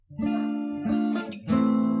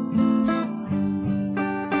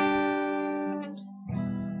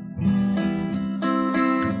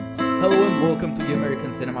Welcome to the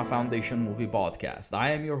American Cinema Foundation Movie Podcast. I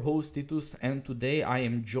am your host Titus, and today I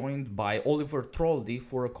am joined by Oliver Troldi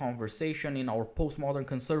for a conversation in our Postmodern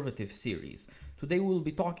Conservative series. Today we'll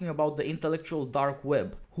be talking about the intellectual dark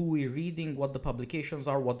web, who we're reading, what the publications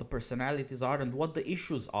are, what the personalities are, and what the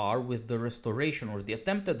issues are with the restoration or the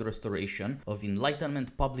attempted restoration of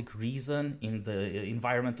Enlightenment public reason in the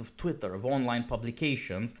environment of Twitter, of online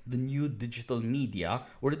publications, the new digital media,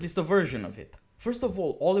 or at least a version of it. First of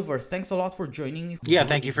all, Oliver, thanks a lot for joining me. Yeah,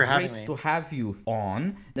 thank you for having me. Great to have you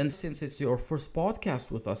on. And since it's your first podcast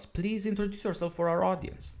with us, please introduce yourself for our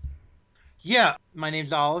audience. Yeah, my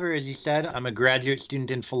name's Oliver, as you said. I'm a graduate student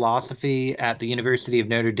in philosophy at the University of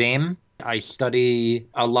Notre Dame. I study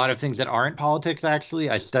a lot of things that aren't politics,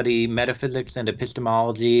 actually. I study metaphysics and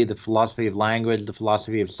epistemology, the philosophy of language, the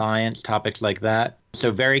philosophy of science, topics like that.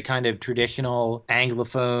 So very kind of traditional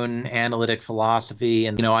Anglophone analytic philosophy,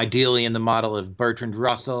 and, ideally in the model of Bertrand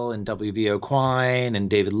Russell and W.V. Quine and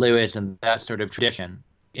David Lewis and that sort of tradition.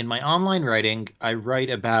 In my online writing, I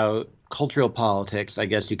write about cultural politics, I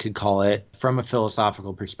guess you could call it, from a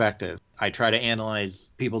philosophical perspective. I try to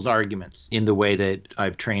analyze people's arguments in the way that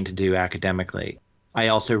I've trained to do academically. I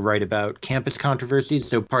also write about campus controversies,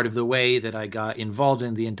 so part of the way that I got involved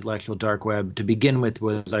in the intellectual dark web to begin with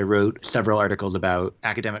was I wrote several articles about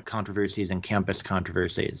academic controversies and campus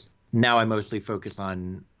controversies. Now I mostly focus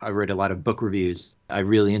on, I write a lot of book reviews. I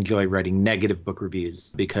really enjoy writing negative book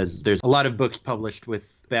reviews because there's a lot of books published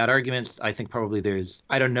with bad arguments. I think probably there's,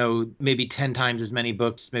 maybe 10 times as many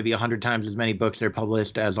books, maybe 100 times as many books are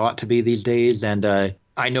published as ought to be these days. And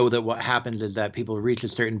I know that what happens is that people reach a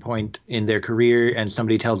certain point in their career and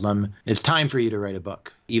somebody tells them it's time for you to write a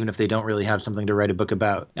book, even if they don't really have something to write a book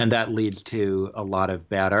about. And that leads to a lot of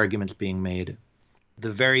bad arguments being made. The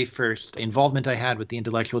very first involvement I had with the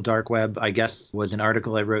intellectual dark web, I guess, was an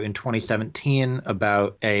article I wrote in 2017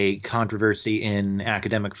 about a controversy in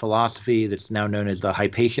academic philosophy that's now known as the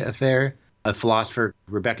Hypatia Affair. A philosopher,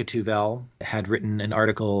 Rebecca Tuvel, had written an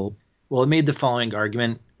article. Well, it made the following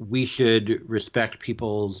argument. We should respect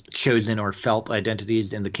people's chosen or felt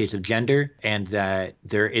identities in the case of gender, and that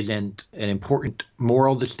there isn't an important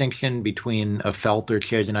moral distinction between a felt or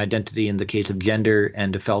chosen identity in the case of gender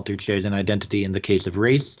and a felt or chosen identity in the case of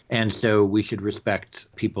race. And so we should respect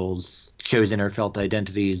people's chosen or felt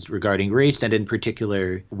identities regarding race, and in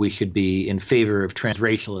particular, we should be in favor of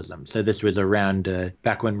transracialism. So this was around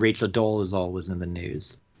back when Rachel Dolezal was in the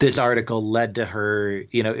news. This article led to her,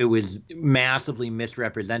 it was massively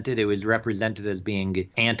misrepresented. It was represented as being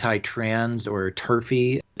anti-trans or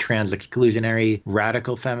TERFy, trans-exclusionary,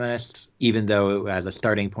 radical feminist, even though as a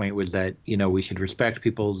starting point was that, we should respect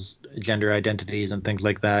people's gender identities and things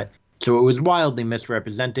like that. So it was wildly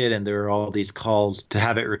misrepresented, and there were all these calls to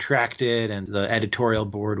have it retracted, and the editorial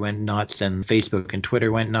board went nuts, and Facebook and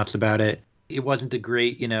Twitter went nuts about it. It wasn't a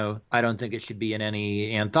great, I don't think it should be in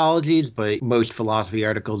any anthologies, but most philosophy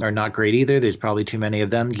articles are not great either. There's probably too many of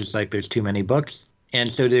them, just like there's too many books.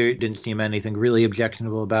 And so there didn't seem anything really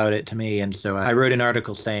objectionable about it to me. And so I wrote an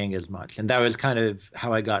article saying as much. And that was kind of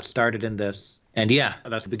how I got started in this. And yeah,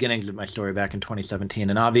 that's the beginnings of my story back in 2017.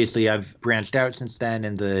 And obviously I've branched out since then.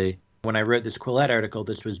 And when I wrote this Quillette article,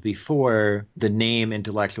 this was before the name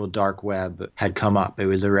intellectual dark web had come up. It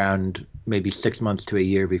was around maybe 6 months to a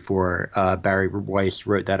year before Barry Weiss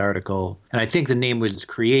wrote that article. And I think the name was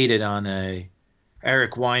created on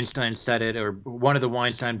Eric Weinstein said it, or one of the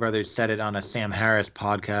Weinstein brothers said it on a Sam Harris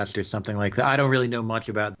podcast or something like that. I don't really know much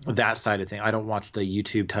about that side of things. I don't watch the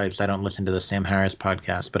YouTube types. I don't listen to the Sam Harris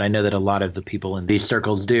podcast, but I know that a lot of the people in these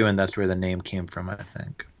circles do, and that's where the name came from, I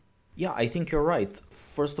think. Yeah, I think you're right.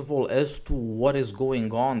 First of all, as to what is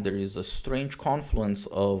going on, there is a strange confluence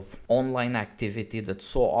of online activity that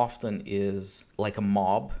so often is like a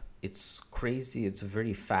mob. It's crazy, it's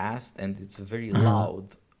very fast, and it's very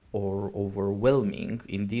loud or overwhelming,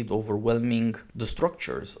 indeed overwhelming the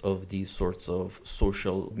structures of these sorts of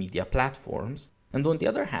social media platforms. And on the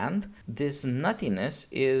other hand, this nuttiness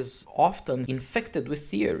is often infected with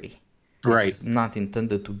theory. Right. It's not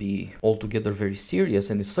intended to be altogether very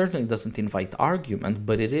serious, and it certainly doesn't invite argument,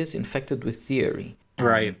 but it is infected with theory.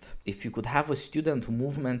 Right. And if you could have a student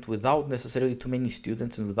movement without necessarily too many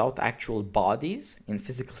students and without actual bodies in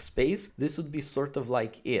physical space, this would be sort of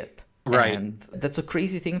like it. Right. And that's a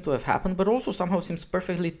crazy thing to have happened, but also somehow seems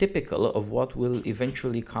perfectly typical of what will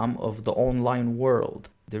eventually come of the online world.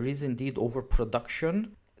 There is indeed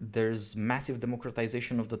overproduction. There's massive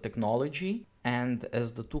democratization of the technology, and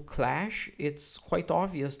as the two clash, it's quite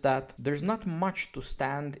obvious that there's not much to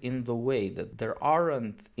stand in the way, that there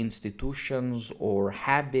aren't institutions or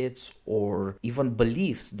habits or even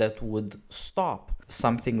beliefs that would stop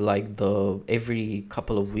something like every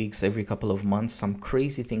couple of weeks, every couple of months, some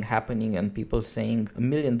crazy thing happening and people saying a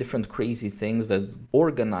million different crazy things that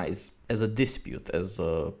organize as a dispute, as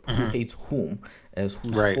who hates whom, as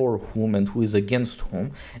who's for whom and who is against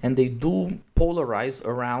whom. And they do polarize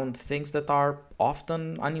around things that are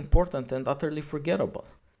often unimportant and utterly forgettable.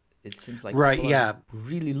 It seems like people are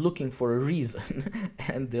really looking for a reason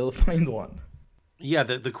and they'll find one. Yeah,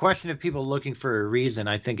 the question of people looking for a reason,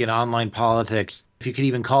 I think in online politics, if you could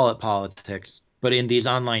even call it politics, but in these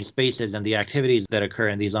online spaces and the activities that occur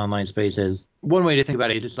in these online spaces, one way to think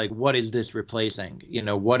about it is just like, what is this replacing? You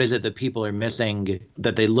know, what is it that people are missing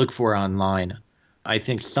that they look for online? I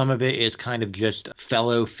think some of it is kind of just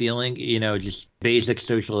fellow feeling, you know, just basic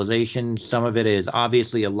socialization. Some of it is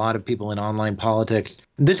obviously a lot of people in online politics.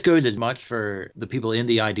 This goes as much for the people in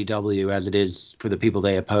the IDW as it is for the people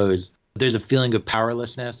they oppose. There's a feeling of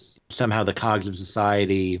powerlessness. Somehow the cogs of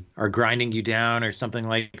society are grinding you down or something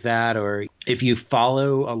like that. Or if you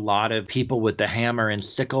follow a lot of people with the hammer and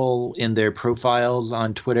sickle in their profiles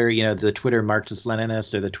on Twitter, you know, the Twitter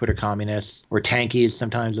Marxist-Leninists or the Twitter communists, or tankies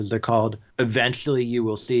sometimes as they're called, eventually you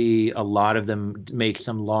will see a lot of them make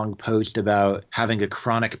some long post about having a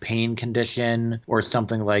chronic pain condition or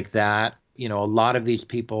something like that. You know, a lot of these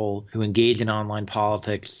people who engage in online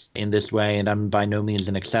politics in this way, and I'm by no means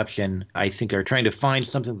an exception, I think are trying to find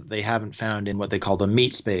something that they haven't found in what they call the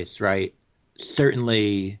meat space, right?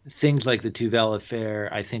 Certainly, things like the Tuvel affair,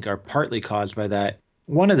 I think, are partly caused by that.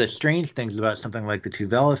 One of the strange things about something like the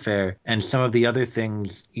Tuvel affair and some of the other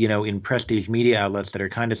things, you know, in prestige media outlets that are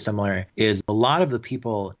kind of similar is a lot of the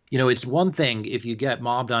people, you know, it's one thing if you get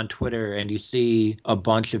mobbed on Twitter and you see a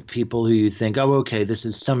bunch of people who you think, oh, okay, this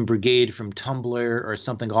is some brigade from Tumblr or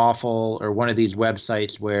something awful or one of these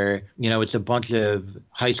websites where, you know, it's a bunch of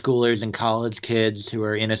high schoolers and college kids who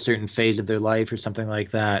are in a certain phase of their life or something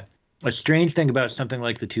like that. A strange thing about something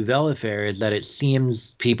like the Tuvel affair is that it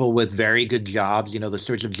seems people with very good jobs, you know, the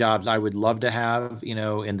sorts of jobs I would love to have, you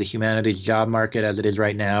know, in the humanities job market as it is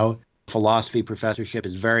right now. Philosophy professorship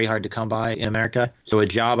is very hard to come by in America. So a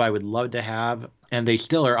job I would love to have. And they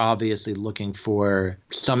still are obviously looking for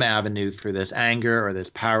some avenue for this anger or this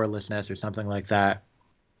powerlessness or something like that.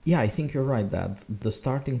 Yeah, I think you're right that the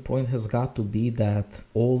starting point has got to be that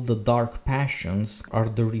all the dark passions are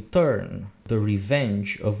the return, the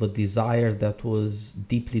revenge of a desire that was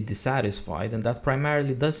deeply dissatisfied, and that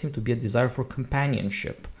primarily does seem to be a desire for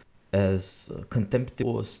companionship. As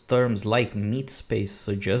contemptuous terms like meat space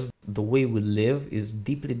suggest, the way we live is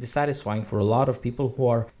deeply dissatisfying for a lot of people who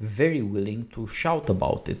are very willing to shout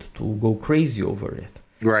about it, to go crazy over it.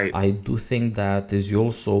 Right. I do think that, as you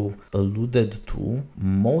also alluded to,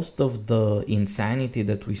 most of the insanity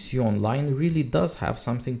that we see online really does have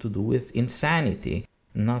something to do with insanity,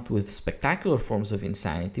 not with spectacular forms of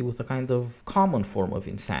insanity, with a kind of common form of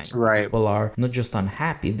insanity. Right. People are not just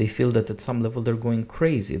unhappy, they feel that at some level they're going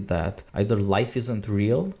crazy, that either life isn't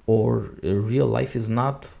real or real life is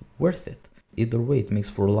not worth it. Either way, it makes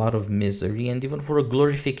for a lot of misery and even for a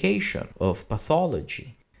glorification of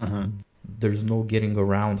pathology. There's no getting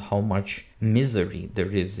around how much misery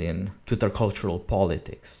there is in Twitter cultural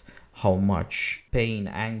politics, how much pain,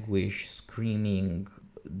 anguish, screaming,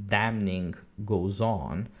 damning goes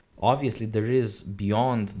on. Obviously, there is,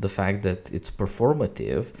 beyond the fact that it's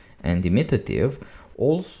performative and imitative,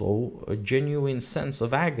 also a genuine sense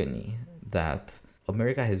of agony that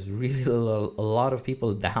America has really a lot of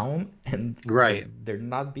people down and they're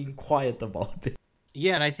not being quiet about it.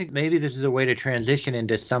 Yeah, and I think maybe this is a way to transition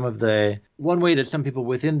into some of the one way that some people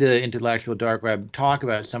within the intellectual dark web talk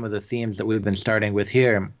about some of the themes that we've been starting with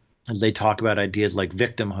here, as they talk about ideas like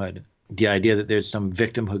victimhood, the idea that there's some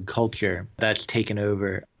victimhood culture that's taken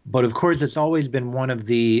over. But of course, it's always been one of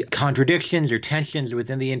the contradictions or tensions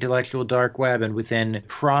within the intellectual dark web and within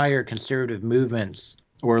prior conservative movements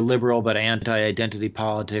or liberal but anti-identity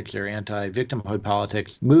politics or anti-victimhood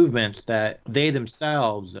politics movements that they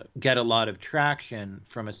themselves get a lot of traction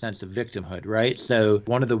from a sense of victimhood, right? So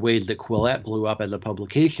one of the ways that Quillette blew up as a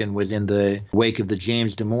publication was in the wake of the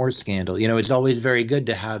James Damore scandal. You know, it's always very good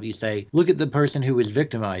to have you say, look at the person who was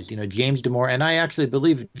victimized. You know, James Damore, and I actually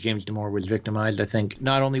believe James Damore was victimized. I think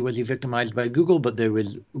not only was he victimized by Google, but there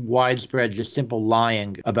was widespread, just simple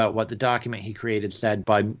lying about what the document he created said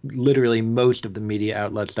by literally most of the media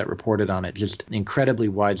outlets that reported on it, just incredibly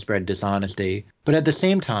widespread dishonesty. But at the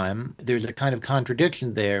same time, there's a kind of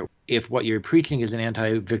contradiction there. If what you're preaching is an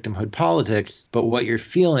anti-victimhood politics, but what you're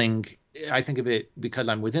feeling, I think of it, because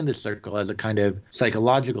I'm within this circle, as a kind of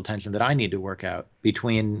psychological tension that I need to work out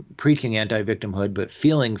between preaching anti-victimhood, but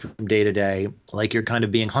feeling from day to day like you're kind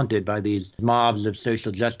of being hunted by these mobs of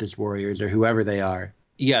social justice warriors or whoever they are.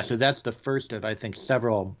 Yeah, so that's the first of, I think,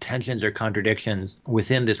 several tensions or contradictions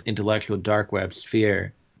within this intellectual dark web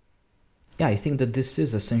sphere. Yeah, I think that this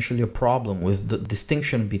is essentially a problem with the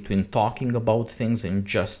distinction between talking about things and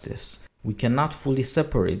justice. We cannot fully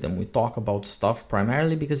separate them. We talk about stuff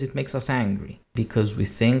primarily because it makes us angry, because we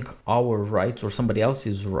think our rights or somebody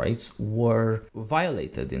else's rights were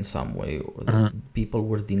violated in some way, or that people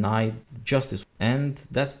were denied justice. And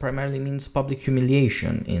that primarily means public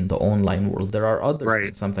humiliation in the online world. There are other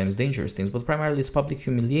things, sometimes dangerous things, but primarily it's public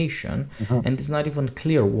humiliation. And it's not even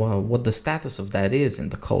clear what the status of that is in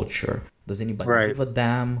the culture. Does anybody give a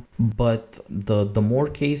damn? But the more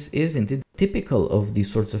case is indeed typical of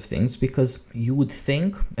these sorts of things, because you would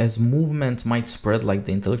think as movements might spread like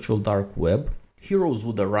the intellectual dark web, heroes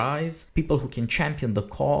would arise, people who can champion the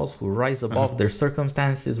cause, who rise above their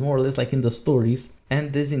circumstances, more or less like in the stories.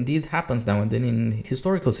 And this indeed happens now and then in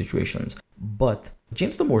historical situations. But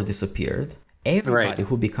James Damore disappeared. Everybody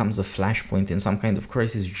who becomes a flashpoint in some kind of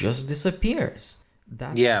crisis just disappears.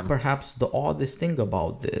 That's perhaps the oddest thing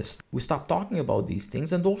about this. We stop talking about these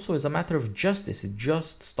things, and also as a matter of justice, it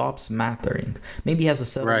just stops mattering. Maybe he has a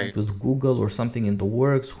settlement with Google or something in the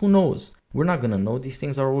works. Who knows? We're not going to know. These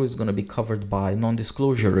things are always going to be covered by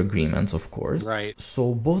non-disclosure agreements, of course.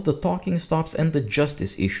 So both the talking stops and the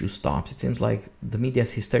justice issue stops. It seems like the media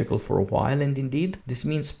is hysterical for a while, and indeed, this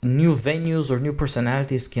means new venues or new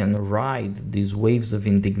personalities can ride these waves of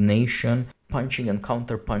indignation, punching and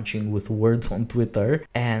counter-punching with words on Twitter,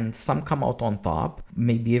 and some come out on top.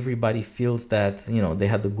 Maybe everybody feels that, they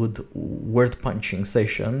had a good word-punching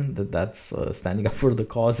session, that's standing up for the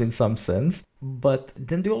cause in some sense, but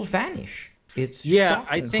then they all vanish. It's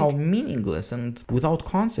shocking how meaningless and without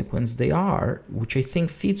consequence they are, which I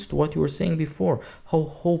think feeds to what you were saying before, how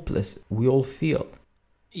hopeless we all feel.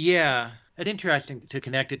 Yeah. It's interesting to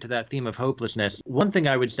connect it to that theme of hopelessness. One thing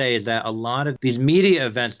I would say is that a lot of these media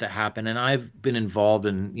events that happen, and I've been involved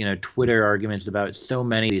in, Twitter arguments about so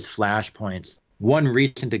many of these flashpoints. One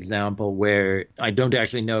recent example where I don't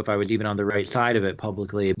actually know if I was even on the right side of it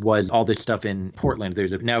publicly was all this stuff in Portland.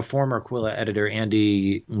 There's a now former Aquila editor,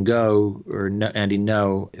 Andy Ngo,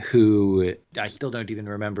 who I still don't even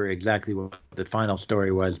remember exactly what the final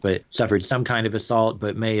story was, but suffered some kind of assault,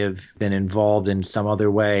 but may have been involved in some other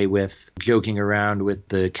way with joking around with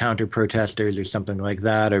the counter protesters or something like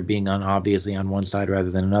that, or being obviously on one side rather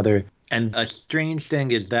than another. And a strange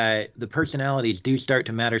thing is that the personalities do start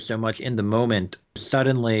to matter so much in the moment.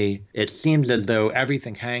 Suddenly, it seems as though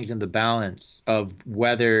everything hangs in the balance of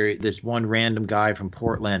whether this one random guy from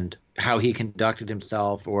Portland, how he conducted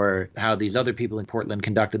himself, or how these other people in Portland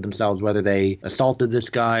conducted themselves, whether they assaulted this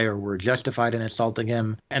guy or were justified in assaulting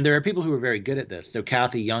him. And there are people who are very good at this. So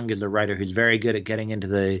Kathy Young is a writer who's very good at getting into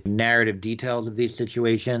the narrative details of these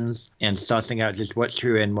situations and sussing out just what's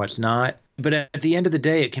true and what's not. But at the end of the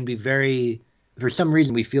day, it can be for some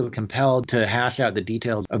reason, we feel compelled to hash out the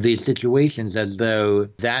details of these situations as though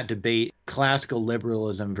that debate, classical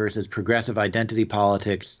liberalism versus progressive identity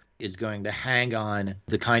politics, is going to hang on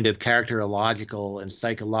the kind of characterological and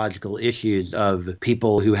psychological issues of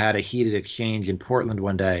people who had a heated exchange in Portland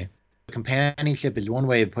one day. Companionship is one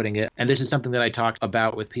way of putting it. And this is something that I talk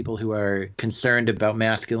about with people who are concerned about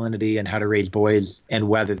masculinity and how to raise boys and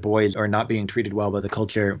whether boys are not being treated well by the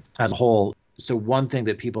culture as a whole. So one thing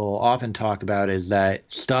that people often talk about is that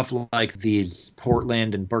stuff like these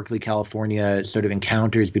Portland and Berkeley, California sort of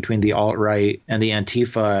encounters between the alt-right and the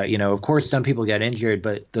Antifa, of course, some people get injured,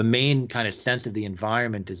 but the main kind of sense of the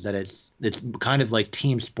environment is that it's kind of like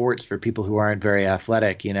team sports for people who aren't very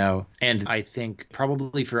athletic, And I think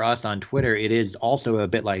probably for us on Twitter, it is also a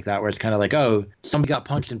bit like that, where it's kind of like, oh, somebody got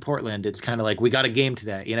punched in Portland. It's kind of like, we got a game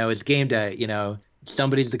today, it's game day,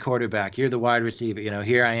 Somebody's the quarterback. You're the wide receiver.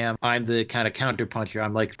 Here I am. I'm the kind of counter puncher.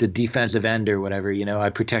 I'm like the defensive end or whatever. I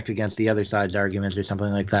protect against the other side's arguments or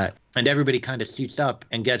something like that. And everybody kind of suits up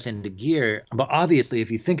and gets into gear. But obviously,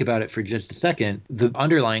 if you think about it for just a second, the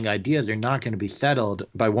underlying ideas are not going to be settled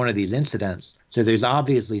by one of these incidents. So there's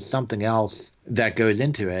obviously something else that goes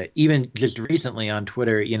into it. Even just recently on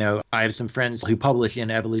Twitter, I have some friends who publish in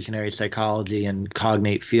evolutionary psychology and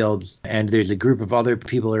cognate fields. And there's a group of other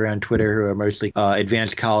people around Twitter who are mostly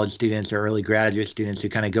advanced college students or early graduate students who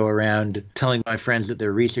kind of go around telling my friends that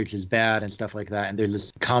their research is bad and stuff like that. And there's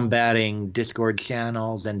this combating Discord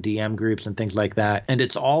channels and DM groups and things like that. And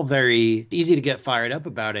it's all very easy to get fired up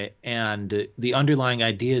about it. And the underlying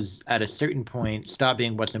ideas at a certain point stop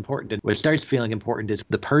being what's important. And what starts feeling important is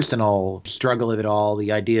the personal struggle of it all,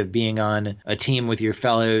 the idea of being on a team with your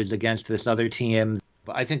fellows against this other team.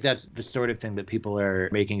 But I think that's the sort of thing that people are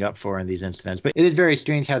making up for in these incidents. But it is very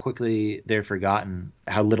strange how quickly they're forgotten,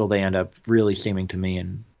 how little they end up really seeming to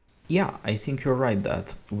mean. Yeah, I think you're right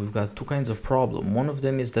that we've got two kinds of problem. One of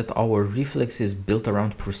them is that our reflex is built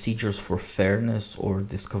around procedures for fairness or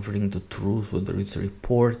discovering the truth, whether it's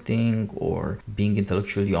reporting or being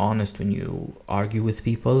intellectually honest when you argue with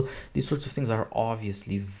people. These sorts of things are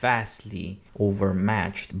obviously vastly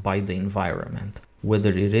overmatched by the environment.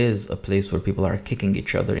 Whether it is a place where people are kicking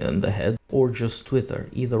each other in the head or just Twitter.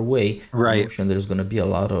 Either way, Right. and there's going to be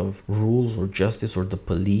a lot of rules or justice or the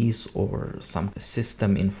police or some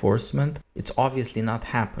system enforcement. It's obviously not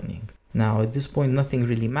happening. Now, at this point, nothing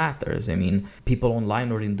really matters. I mean, people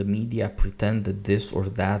online or in the media pretend that this or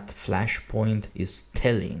that flashpoint is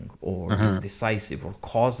telling or is decisive or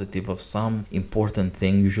causative of some important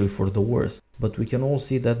thing, usually for the worse. But we can all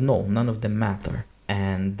see that no, none of them matter.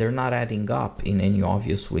 And they're not adding up in any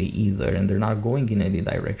obvious way either, and they're not going in any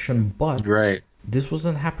direction. But Right. this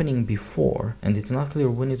wasn't happening before, and it's not clear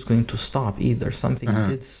when it's going to stop either. Something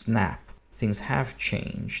did snap. Things have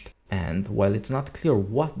changed. And while it's not clear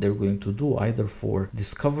what they're going to do, either for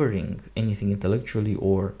discovering anything intellectually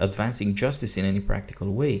or advancing justice in any practical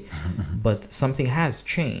way, but something has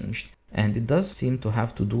changed. And it does seem to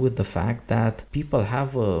have to do with the fact that people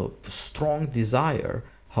have a strong desire,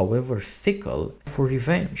 however fickle, for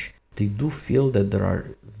revenge. They do feel that there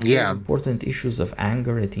are very important issues of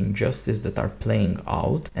anger at injustice that are playing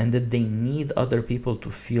out, and that they need other people to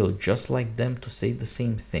feel just like them to say the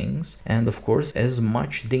same things. And of course, as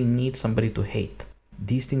much they need somebody to hate.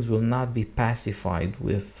 These things will not be pacified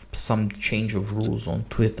with some change of rules on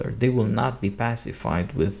Twitter. They will not be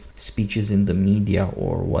pacified with speeches in the media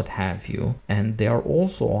or what have you. And they are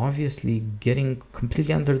also obviously getting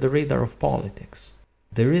completely under the radar of politics.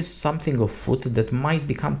 There is something afoot that might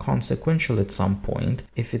become consequential at some point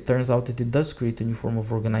if it turns out that it does create a new form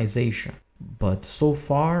of organization. But so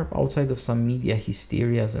far, outside of some media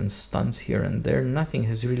hysterias and stunts here and there, nothing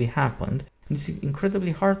has really happened. It's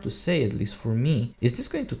incredibly hard to say, at least for me. Is this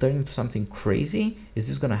going to turn into something crazy? Is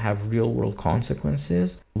this going to have real-world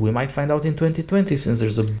consequences? We might find out in 2020, since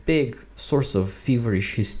there's a big source of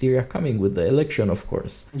feverish hysteria coming with the election, of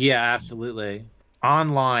course. Yeah, absolutely.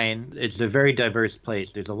 Online, it's a very diverse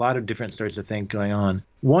place. There's a lot of different sorts of things going on.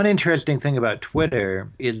 One interesting thing about Twitter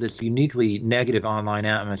is this uniquely negative online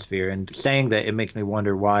atmosphere, and saying that, it makes me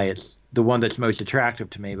wonder why it's the one that's most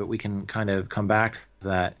attractive to me, but we can kind of come back to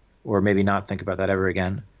that, or maybe not think about that ever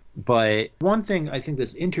again. But one thing I think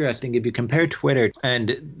that's interesting, if you compare Twitter and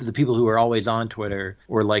the people who are always on Twitter,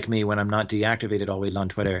 or like me when I'm not deactivated always on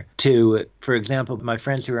Twitter, to, for example, my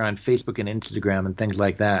friends who are on Facebook and Instagram and things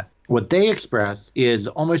like that, what they express is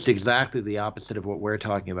almost exactly the opposite of what we're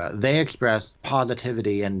talking about. They express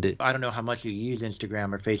positivity, and I don't know how much you use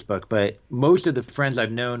Instagram or Facebook, but most of the friends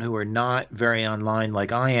I've known who are not very online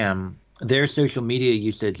like I am, their social media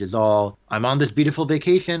usage is all, I'm on this beautiful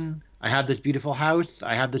vacation, I have this beautiful house,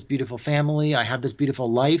 I have this beautiful family, I have this beautiful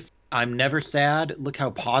life, I'm never sad, look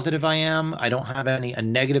how positive I am, I don't have a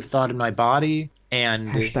negative thought in my body. And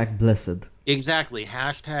Hashtag blessed. Exactly.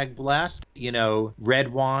 Hashtag blessed,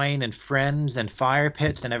 red wine and friends and fire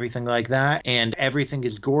pits and everything like that. And everything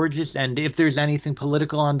is gorgeous. And if there's anything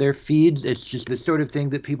political on their feeds, it's just the sort of thing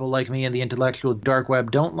that people like me in the intellectual dark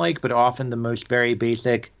web don't like, but often the most very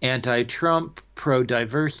basic anti-Trump,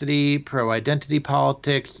 pro-diversity, pro-identity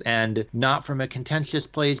politics, and not from a contentious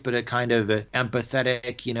place, but a kind of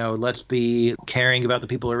empathetic, let's be caring about the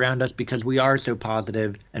people around us because we are so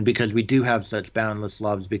positive and because we do have such boundless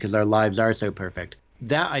loves because our lives are so perfect.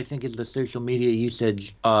 That, I think, is the social media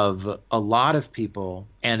usage of a lot of people.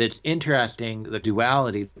 And it's interesting, the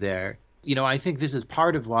duality there. I think this is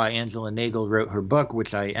part of why Angela Nagle wrote her book,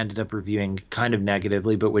 which I ended up reviewing kind of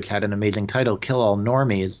negatively, but which had an amazing title, Kill All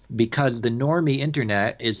Normies, because the normie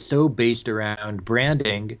internet is so based around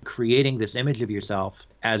branding, creating this image of yourself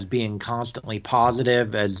as being constantly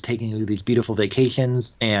positive, as taking these beautiful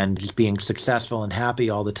vacations and just being successful and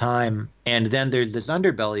happy all the time. And then there's this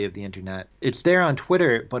underbelly of the internet. It's there on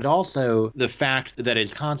Twitter, but also the fact that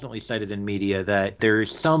it's constantly cited in media that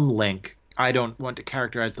there's some link. I don't want to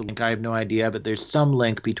characterize the link. I have no idea, but there's some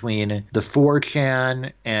link between the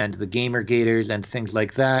 4chan and the Gamergaters and things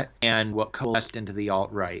like that and what coalesced into the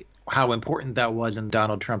alt-right. How important that was in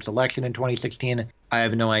Donald Trump's election in 2016, I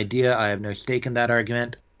have no idea. I have no stake in that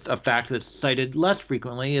argument. A fact that's cited less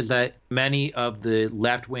frequently is that many of the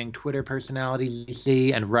left-wing Twitter personalities you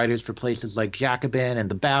see and writers for places like Jacobin and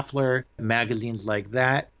The Baffler, magazines like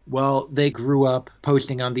that, Well, they grew up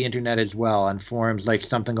posting on the internet as well, on forums like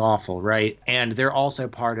Something Awful, right? And they're also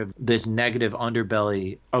part of this negative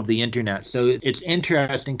underbelly of the internet. So it's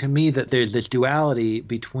interesting to me that there's this duality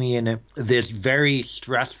between this very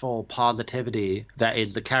stressful positivity that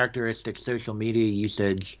is the characteristic social media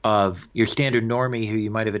usage of your standard normie who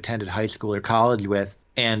you might have attended high school or college with,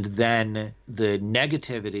 and then the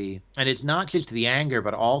negativity. And it's not just the anger,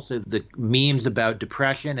 but also the memes about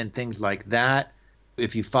depression and things like that.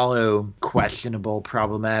 If you follow questionable,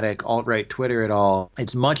 problematic alt-right Twitter at all,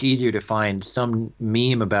 it's much easier to find some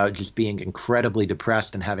meme about just being incredibly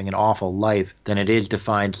depressed and having an awful life than it is to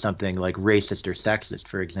find something like racist or sexist,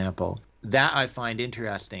 for example. That I find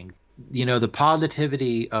interesting. You know, the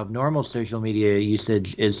positivity of normal social media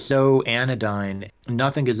usage is so anodyne,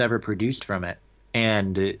 nothing is ever produced from it.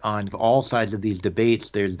 And on all sides of these debates,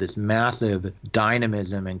 there's this massive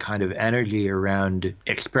dynamism and kind of energy around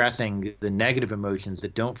expressing the negative emotions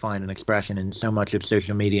that don't find an expression in so much of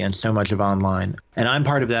social media and so much of online. And I'm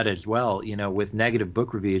part of that as well. You know, with negative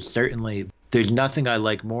book reviews, certainly there's nothing I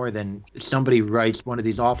like more than somebody writes one of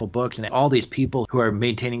these awful books and all these people who are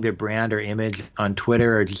maintaining their brand or image on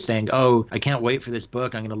Twitter are just saying, oh, I can't wait for this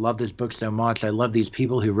book. I'm going to love this book so much. I love these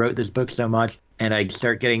people who wrote this book so much. And I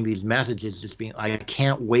start getting these messages just being, I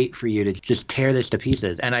can't wait for you to just tear this to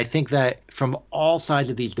pieces. And I think that from all sides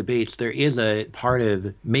of these debates, there is a part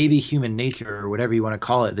of maybe human nature or whatever you want to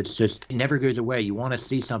call it that's just it never goes away. You want to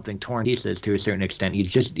see something torn to pieces to a certain extent.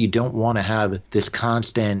 You don't want to have this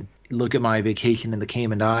constant look at my vacation in the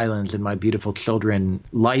Cayman Islands and my beautiful children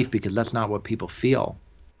life, because that's not what people feel.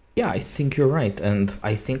 Yeah, I think you're right. And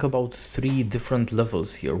I think about three different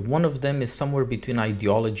levels here. One of them is somewhere between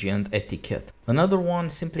ideology and etiquette. Another one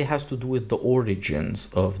simply has to do with the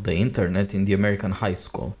origins of the internet in the American high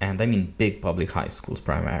school. And I mean big public high schools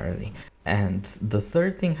primarily. And the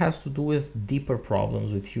third thing has to do with deeper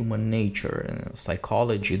problems with human nature and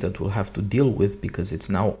psychology that we'll have to deal with because it's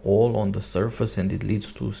now all on the surface and it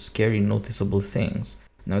leads to scary, noticeable things.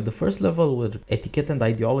 Now, the first level with etiquette and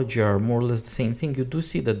ideology are more or less the same thing. You do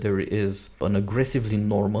see that there is an aggressively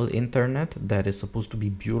normal internet that is supposed to be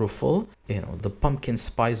beautiful, you know, the pumpkin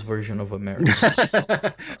spice version of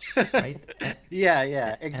America. Right?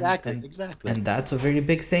 Yeah, exactly. And that's a very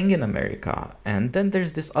big thing in America. And then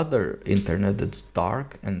there's this other internet that's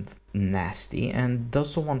dark and nasty and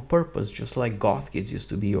does so on purpose, just like goth kids used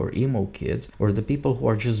to be, or emo kids, or the people who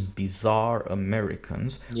are just bizarre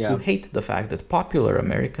Americans who hate the fact that popular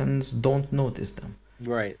Americans don't notice them.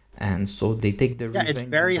 Right. And so they take their revenge it's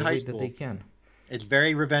very in the high way school. that they can. It's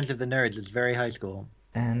very Revenge of the Nerds. It's very high school.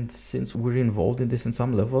 And since we're involved in this in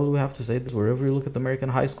some level, we have to say that wherever you look at American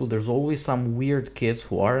high school, there's always some weird kids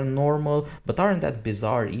who are normal, but aren't that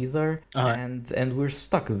bizarre either. And we're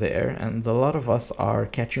stuck there. And a lot of us are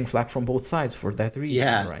catching flack from both sides for that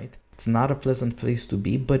reason, right? It's not a pleasant place to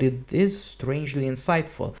be, but it is strangely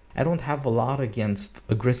insightful. I don't have a lot against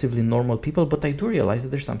aggressively normal people, but I do realize that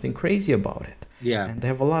there's something crazy about it. Yeah. And I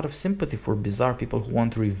have a lot of sympathy for bizarre people who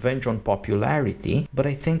want revenge on popularity, but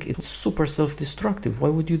I think it's super self-destructive. Why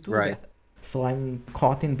would you do that? So I'm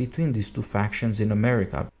caught in between these two factions in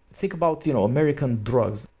America. Think about, American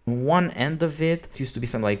drugs. One end of it used to be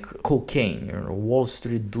something like cocaine, Wall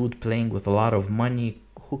Street dude playing with a lot of money,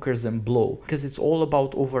 hookers and blow, because it's all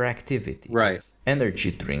about overactivity. Right. It's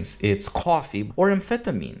energy drinks, it's coffee or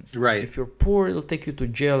amphetamines. Right. If you're poor, it'll take you to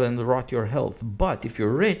jail and rot your health. But if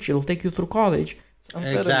you're rich, it'll take you through college.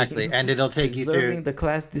 Exactly. And it'll take you through the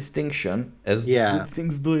class distinction as good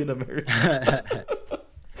things do in America.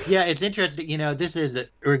 Yeah, it's interesting.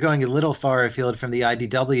 We're going a little far afield from the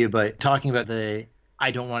IDW, but talking about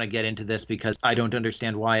I don't want to get into this because I don't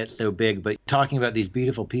understand why it's so big, but talking about these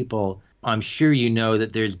beautiful people, I'm sure you know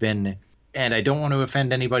that there's been, and I don't want to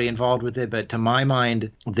offend anybody involved with it, but to my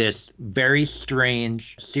mind, this very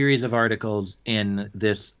strange series of articles in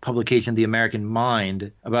this publication, The American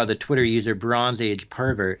Mind, about the Twitter user Bronze Age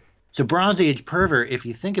Pervert. So Bronze Age Pervert, if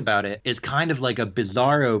you think about it, is kind of like a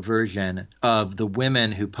bizarro version of the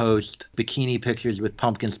women who post bikini pictures with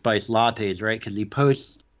pumpkin spice lattes, right? Because he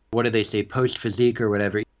posts, what do they say, post physique or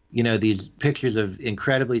whatever. These pictures of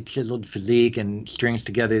incredibly chiseled physique and strings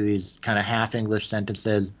together these kind of half English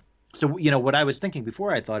sentences. So, what I was thinking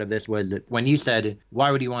before I thought of this was that when you said,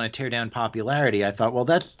 why would you want to tear down popularity? I thought, well,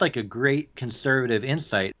 that's like a great conservative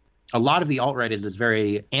insight. A lot of the alt-right is this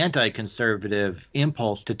very anti-conservative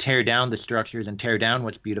impulse to tear down the structures and tear down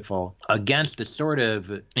what's beautiful against the sort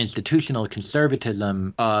of institutional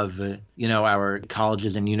conservatism of, our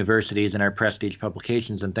colleges and universities and our prestige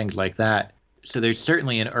publications and things like that. So there's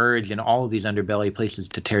certainly an urge in all of these underbelly places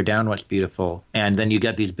to tear down what's beautiful. And then you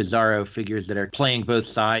get these bizarro figures that are playing both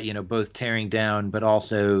sides, both tearing down, but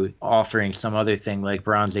also offering some other thing like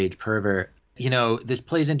Bronze Age pervert. This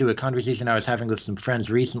plays into a conversation I was having with some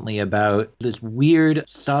friends recently about this weird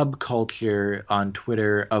subculture on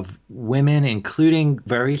Twitter of women, including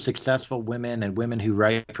very successful women and women who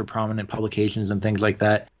write for prominent publications and things like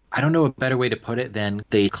that. I don't know a better way to put it than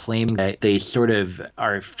they claim that they sort of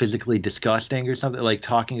are physically disgusting or something, like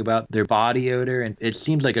talking about their body odor. And it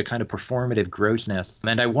seems like a kind of performative grossness.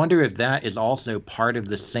 And I wonder if that is also part of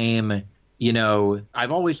the same,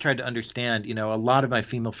 I've always tried to understand, a lot of my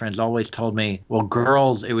female friends always told me, well,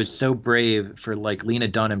 girls, it was so brave for like Lena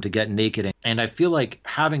Dunham to get naked. And I feel like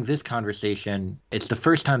having this conversation, it's the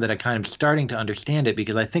first time that I kind of starting to understand it,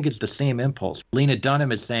 because I think it's the same impulse. Lena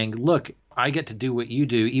Dunham is saying, look, I get to do what you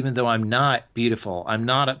do, even though I'm not beautiful. I'm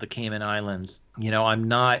not at the Cayman Islands. I'm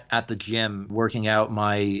not at the gym working out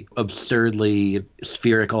my absurdly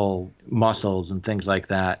spherical muscles and things like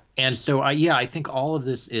that. And so, I think all of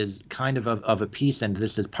this is kind of a piece, and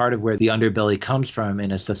this is part of where the underbelly comes from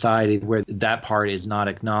in a society where that part is not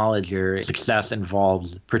acknowledged, or success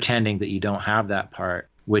involves pretending that you don't have that part,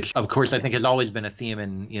 which, of course, I think has always been a theme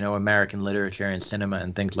in, American literature and cinema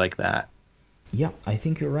and things like that. Yeah, I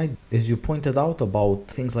think you're right. As you pointed out about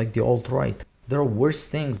things like the alt-right, there are worse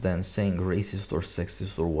things than saying racist or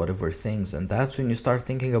sexist or whatever things, and that's when you start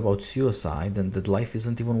thinking about suicide and that life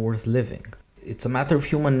isn't even worth living. It's a matter of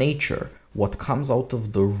human nature. What comes out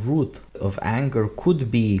of the root of anger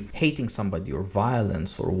could be hating somebody or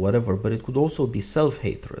violence or whatever, but it could also be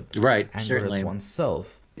self-hatred. Right, anger certainly. At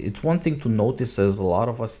oneself. It's one thing to notice, as a lot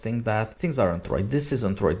of us think that things aren't right, this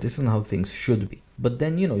isn't right, this isn't how things should be. But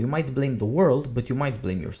then, you might blame the world, but you might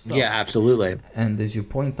blame yourself. Yeah, absolutely. And as you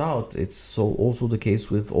point out, it's so also the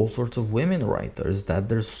case with all sorts of women writers, that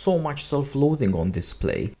there's so much self-loathing on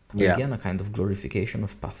display. Yeah. Again, a kind of glorification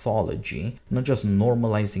of pathology, not just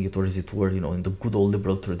normalizing it, or as it were, in the good old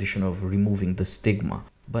liberal tradition of removing the stigma,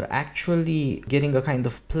 but actually getting a kind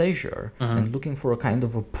of pleasure and looking for a kind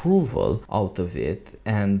of approval out of it.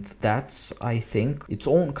 And that's, I think, its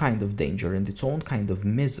own kind of danger and its own kind of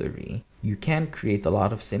misery. You can create a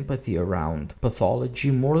lot of sympathy around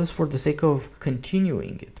pathology, more or less for the sake of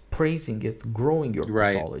continuing it, praising it, growing your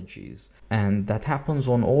pathologies. And that happens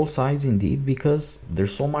on all sides indeed, because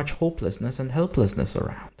there's so much hopelessness and helplessness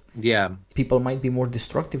around. Yeah. People might be more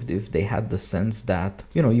destructive if they had the sense that,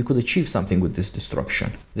 you could achieve something with this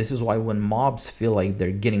destruction. This is why when mobs feel like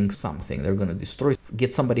they're getting something, they're going to destroy,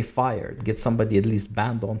 get somebody fired, get somebody at least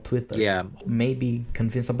banned on Twitter, maybe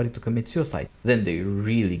convince somebody to commit suicide, then they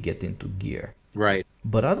really get into gear. Right.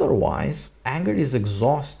 But otherwise, anger is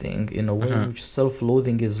exhausting in a way in which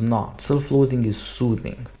self-loathing is not. Self-loathing is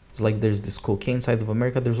soothing. It's like there's this cocaine side of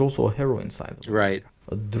America, there's also a heroin side of America. Right.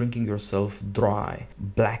 Drinking yourself dry,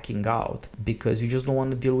 blacking out, because you just don't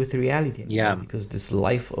want to deal with reality anymore. Yeah. Because this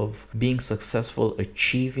life of being successful,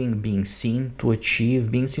 achieving, being seen to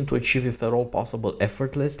achieve, if at all possible,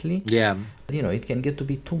 effortlessly. Yeah. It can get to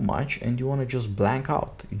be too much, and you want to just blank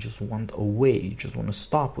out. You just want away. You just want to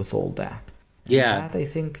stop with all that. Yeah. And that, I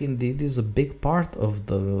think, indeed is a big part of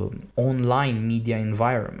the online media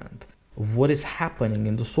environment, of what is happening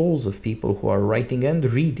in the souls of people who are writing and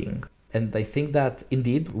reading. And I think that,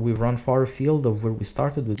 indeed, we run far afield of where we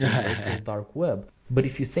started with the intellectual dark web. But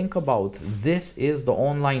if you think about, this is the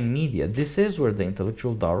online media. This is where the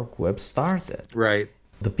intellectual dark web started. Right.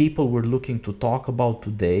 The people we're looking to talk about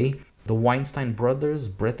today, the Weinstein brothers,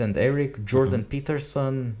 Brett and Eric, Jordan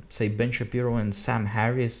Peterson, say Ben Shapiro and Sam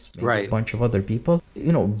Harris, maybe a bunch of other people.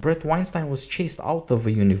 Brett Weinstein was chased out of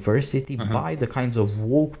a university by the kinds of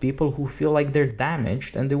woke people who feel like they're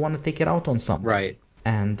damaged and they want to take it out on somebody. Right.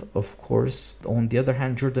 And of course, on the other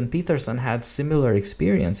hand, Jordan Peterson had similar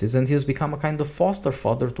experiences, and he has become a kind of foster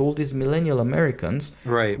father to all these millennial Americans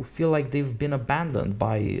who feel like they've been abandoned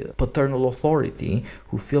by paternal authority,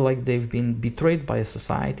 who feel like they've been betrayed by a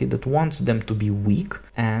society that wants them to be weak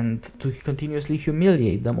and to continuously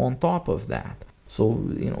humiliate them on top of that. So,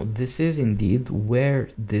 this is indeed where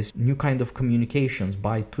this new kind of communications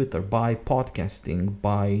by Twitter, by podcasting,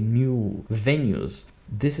 by new venues,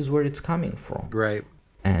 this is where it's coming from. Right.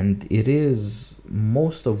 And it is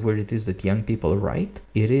most of where it is that young people write.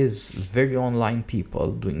 It is very online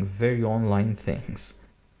people doing very online things.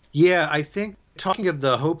 Yeah, I think talking of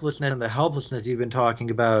the hopelessness and the helplessness you've been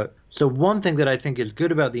talking about, so one thing that I think is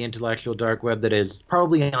good about the intellectual dark web that is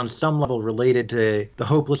probably on some level related to the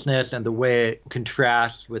hopelessness and the way it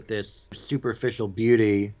contrasts with this superficial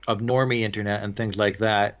beauty of normie internet and things like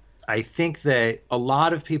that, I think that a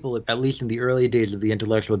lot of people, at least in the early days of the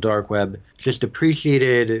intellectual dark web, just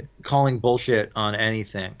appreciated calling bullshit on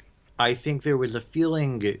anything. I think there was a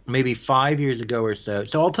feeling maybe 5 years ago or so.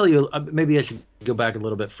 So I'll tell you, maybe I should go back a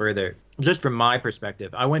little bit further. Just from my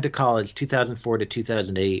perspective, I went to college 2004 to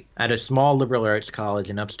 2008 at a small liberal arts college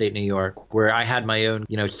in upstate New York, where I had my own,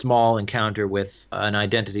 small encounter with an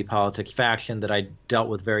identity politics faction that I dealt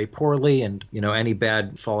with very poorly. And, any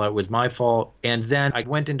bad fallout was my fault. And then I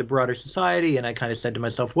went into broader society and I kind of said to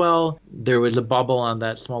myself, well, there was a bubble on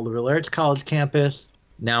that small liberal arts college campus.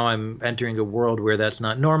 Now I'm entering a world where that's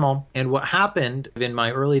not normal. And what happened in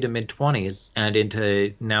my early to mid 20s and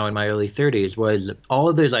into now in my early 30s was all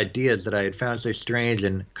of those ideas that I had found so strange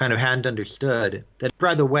and kind of hadn't understood that,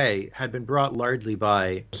 by the way, had been brought largely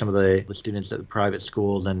by some of the students at the private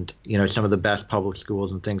schools and, some of the best public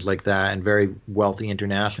schools and things like that, and very wealthy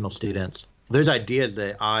international students. There's ideas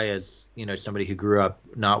that I, as, somebody who grew up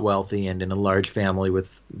not wealthy and in a large family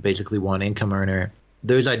with basically one income earner,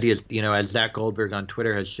 those ideas, as Zach Goldberg on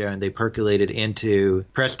Twitter has shown, they percolated into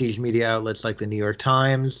prestige media outlets like the New York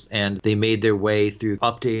Times, and they made their way through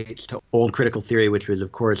updates to old critical theory, which was,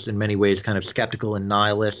 of course, in many ways kind of skeptical and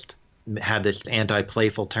nihilist, had this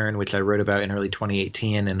anti-playful turn, which I wrote about in early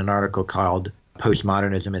 2018 in an article called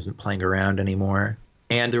Postmodernism Isn't Playing Around Anymore.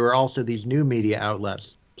 And there were also these new media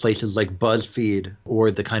outlets, places like BuzzFeed or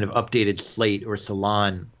the kind of updated Slate or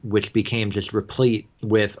Salon, which became just replete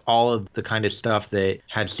with all of the kind of stuff that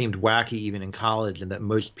had seemed wacky even in college and that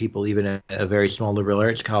most people, even at a very small liberal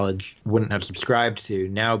arts college, wouldn't have subscribed to,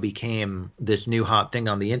 now became this new hot thing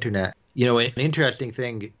on the internet. An interesting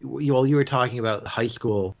thing, while you were talking about high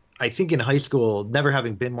school, I think in high school, never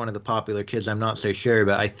having been one of the popular kids, I'm not so sure.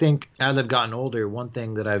 But I think as I've gotten older, one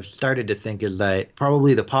thing that I've started to think is that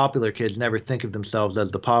probably the popular kids never think of themselves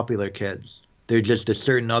as the popular kids. They're just a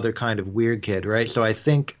certain other kind of weird kid, right? So I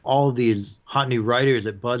think all of these hot new writers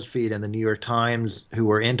at BuzzFeed and the New York Times who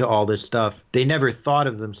were into all this stuff, they never thought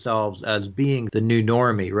of themselves as being the new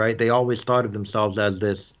normie, right? They always thought of themselves as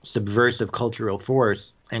this subversive cultural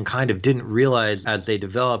force, and kind of didn't realize as they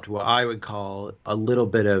developed what I would call a little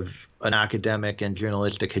bit of an academic and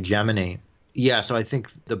journalistic hegemony. Yeah, so I think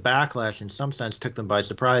the backlash in some sense took them by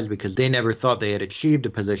surprise because they never thought they had achieved a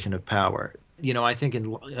position of power. I think in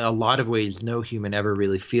a lot of ways, no human ever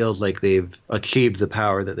really feels like they've achieved the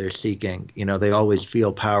power that they're seeking. They always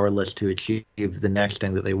feel powerless to achieve the next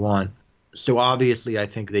thing that they want. So obviously, I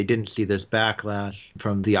think they didn't see this backlash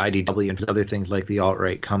from the IDW and other things like the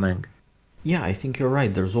alt-right coming. Yeah, I think you're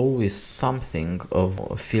right. There's always something of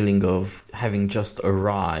a feeling of having just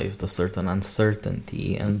arrived, a certain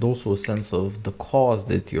uncertainty, and also a sense of the cause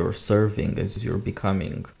that you're serving as you're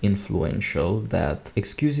becoming influential that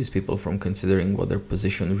excuses people from considering what their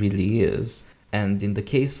position really is. And in the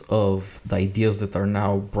case of the ideas that are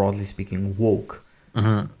now, broadly speaking, woke,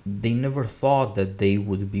 they never thought that they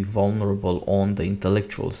would be vulnerable on the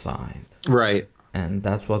intellectual side. Right. And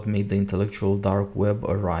that's what made the intellectual dark web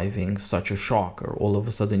arriving such a shocker. All of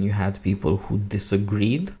a sudden you had people who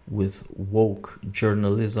disagreed with woke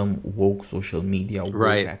journalism, woke social media,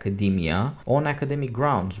 woke academia on academic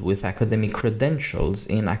grounds with academic credentials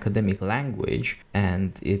in academic language.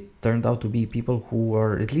 And it turned out to be people who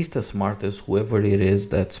were at least as smart as whoever it is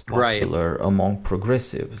that's popular among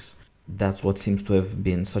progressives. That's what seems to have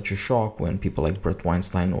been such a shock when people like Bret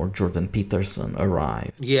Weinstein or Jordan Peterson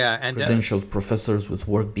arrived. Yeah, and credentialed professors with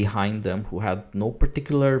work behind them who had no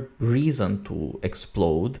particular reason to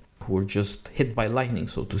explode, who were just hit by lightning,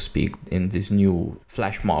 so to speak, in this new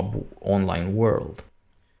flash mob online world.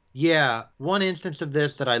 Yeah, one instance of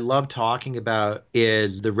this that I love talking about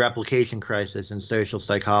is the replication crisis in social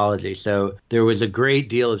psychology. So there was a great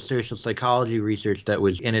deal of social psychology research that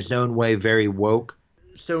was in its own way very woke.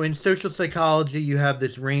 So in social psychology, you have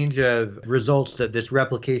this range of results that this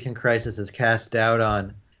replication crisis has cast doubt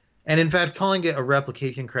on. And in fact, calling it a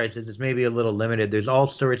replication crisis is maybe a little limited. There's all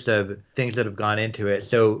sorts of things that have gone into it.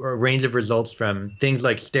 So a range of results from things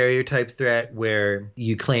like stereotype threat, where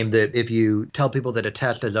you claim that if you tell people that a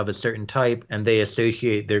test is of a certain type and they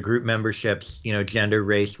associate their group memberships, gender,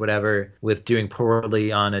 race, whatever, with doing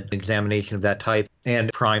poorly on an examination of that type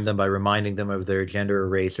and prime them by reminding them of their gender or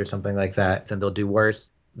race or something like that, then they'll do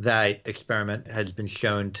worse. That experiment has been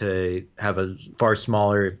shown to have a far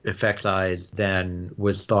smaller effect size than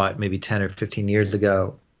was thought maybe 10 or 15 years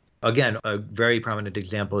ago. Again, a very prominent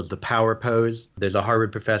example is the power pose. There's a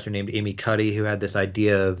Harvard professor named Amy Cuddy who had this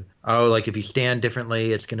idea of, oh, like if you stand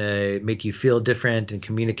differently, it's going to make you feel different and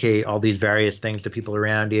communicate all these various things to people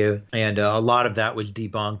around you. And a lot of that was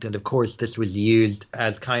debunked. And of course, this was used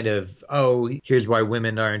as kind of, oh, here's why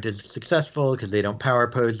women aren't as successful because they don't power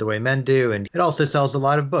pose the way men do. And it also sells a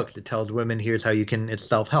lot of books. It tells women, here's how you can, it's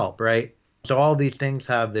self-help, right? So all these things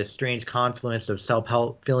have this strange confluence of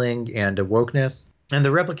self-help feeling and wokeness. And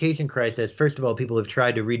the replication crisis, first of all, people have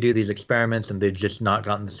tried to redo these experiments and they've just not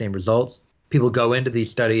gotten the same results. People go into these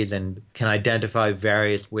studies and can identify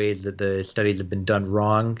various ways that the studies have been done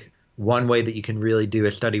wrong. One way that you can really do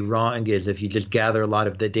a study wrong is if you just gather a lot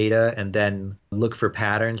of the data and then look for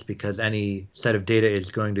patterns, because any set of data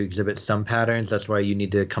is going to exhibit some patterns. That's why you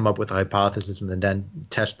need to come up with a hypothesis and then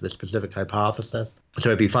test the specific hypothesis.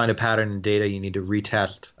 So if you find a pattern in data, you need to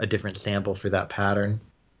retest a different sample for that pattern.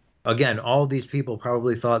 Again, all these people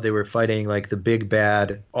probably thought they were fighting like the big,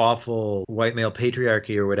 bad, awful white male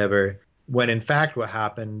patriarchy or whatever, when in fact what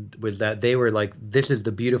happened was that they were like, this is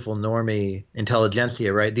the beautiful normie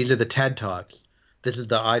intelligentsia, right? These are the TED Talks. This is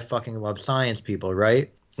the I fucking love science people,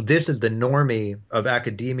 right? This is the normie of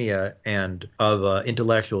academia and of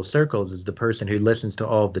intellectual circles, is the person who listens to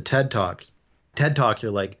all of the TED Talks. TED Talks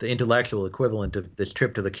are like the intellectual equivalent of this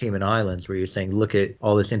trip to the Cayman Islands where you're saying, look at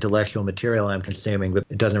all this intellectual material I'm consuming, but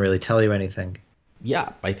it doesn't really tell you anything.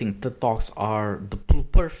 Yeah, I think TED Talks are the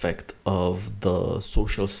perfect of the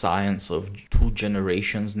social science of 2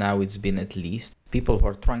 generations now. It's been at least people who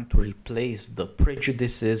are trying to replace the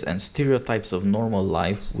prejudices and stereotypes of normal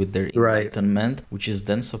life with their enlightenment, which is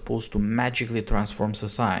then supposed to magically transform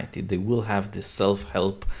society. They will have this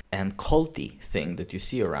self-help and culty thing that you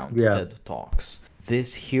see around TED Talks.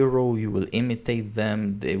 This hero, you will imitate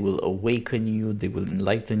them, they will awaken you, they will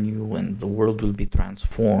enlighten you, and the world will be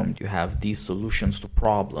transformed. You have these solutions to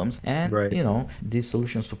problems, and these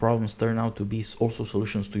solutions to problems turn out to be also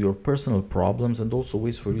solutions to your personal problems, and also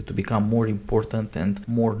ways for you to become more important and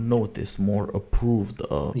more noticed, more approved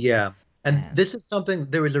of. Yeah. And this is something,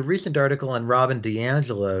 there was a recent article on Robin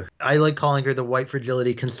DiAngelo. I like calling her the white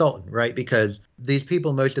fragility consultant, right? Because these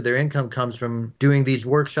people, most of their income comes from doing these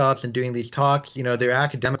workshops and doing these talks. You know, their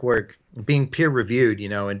academic work, being peer reviewed,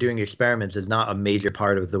 and doing experiments is not a major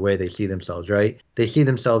part of the way they see themselves, right? They see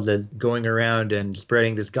themselves as going around and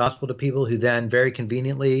spreading this gospel to people who then very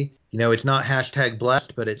conveniently, it's not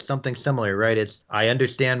 #blessed, but it's something similar, right? It's, I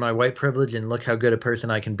understand my white privilege and look how good a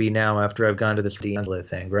person I can be now after I've gone to this DiAngelo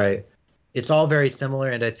thing, right? It's all very similar,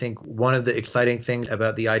 and I think one of the exciting things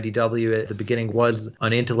about the IDW at the beginning was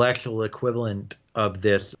an intellectual equivalent of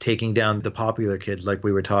this, taking down the popular kids like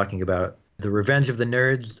we were talking about. The revenge of the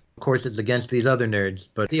nerds, of course, it's against these other nerds,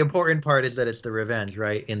 but the important part is that it's the revenge,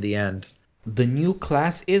 right, in the end. The new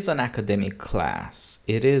class is an academic class.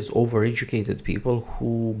 It is overeducated people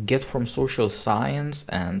who get from social science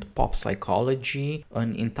and pop psychology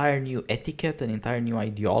an entire new etiquette, an entire new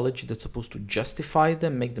ideology that's supposed to justify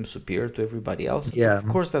them, make them superior to everybody else. Yeah. Of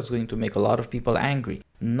course, that's going to make a lot of people angry.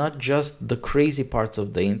 Not just the crazy parts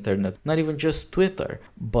of the internet, not even just Twitter,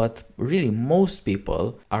 but really most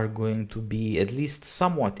people are going to be at least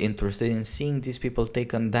somewhat interested in seeing these people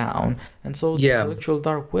taken down. And so the intellectual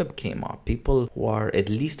dark web came up. People who are at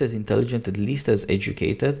least as intelligent, at least as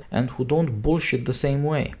educated, and who don't bullshit the same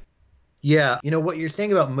way. Yeah, what you're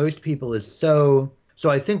saying about most people is so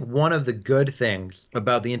I think one of the good things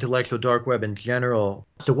about the intellectual dark web in general,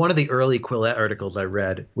 so one of the early Quillette articles I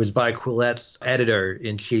read was by Quillette's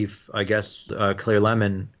editor-in-chief, I guess, Claire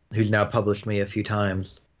Lemon, who's now published me a few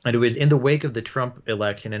times. And it was in the wake of the Trump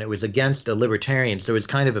election, and it was against a libertarian, so it was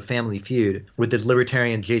kind of a family feud with this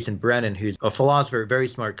libertarian Jason Brennan, who's a philosopher, very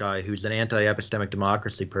smart guy, who's an anti-epistemic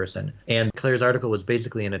democracy person. And Claire's article was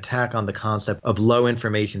basically an attack on the concept of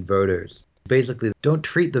low-information voters. Basically, don't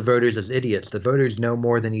treat the voters as idiots. The voters know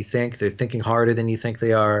more than you think. They're thinking harder than you think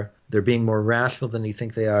they are. They're being more rational than you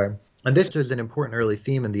think they are. And this was an important early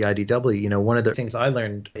theme in the IDW. One of the things I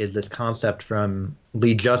learned is this concept from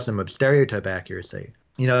Lee Justin of stereotype accuracy.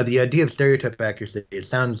 The idea of stereotype accuracy, it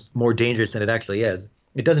sounds more dangerous than it actually is.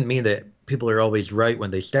 It doesn't mean that people are always right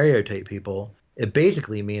when they stereotype people. It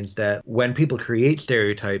basically means that when people create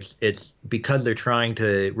stereotypes, it's because they're trying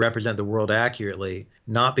to represent the world accurately,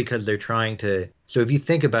 not because they're trying to. So if you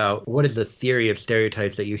think about what is the theory of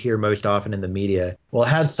stereotypes that you hear most often in the media, well, it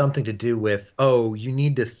has something to do with, you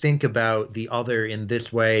need to think about the other in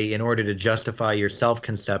this way in order to justify your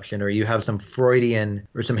self-conception, or you have some Freudian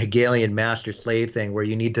or some Hegelian master-slave thing where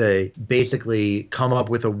you need to basically come up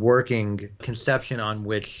with a working conception on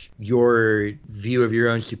which your view of your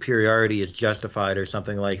own superiority is justified or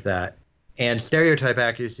something like that. And stereotype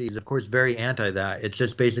accuracy is, of course, very anti that. It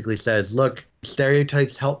just basically says, look,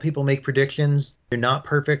 stereotypes help people make predictions. They're not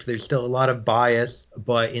perfect. There's still a lot of bias.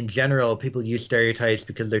 But in general, people use stereotypes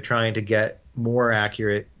because they're trying to get more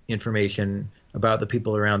accurate information about the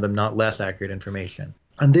people around them, not less accurate information.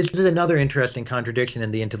 And this is another interesting contradiction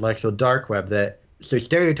in the intellectual dark web that so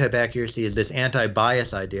stereotype accuracy is this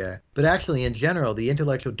anti-bias idea, but actually in general, the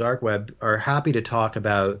intellectual dark web are happy to talk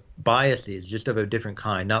about biases just of a different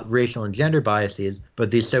kind, not racial and gender biases,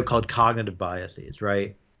 but these so-called cognitive biases,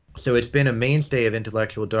 right? So it's been a mainstay of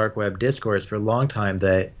intellectual dark web discourse for a long time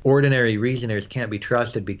that ordinary reasoners can't be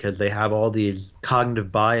trusted because they have all these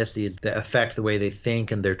cognitive biases that affect the way they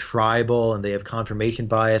think, and they're tribal, and they have confirmation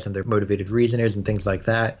bias, and they're motivated reasoners and things like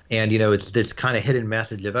that. And, it's this kind of hidden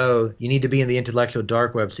message of, oh, you need to be in the intellectual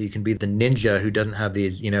dark web so you can be the ninja who doesn't have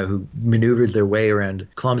these, who maneuvers their way around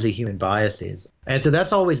clumsy human biases. And so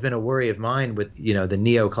that's always been a worry of mine with, the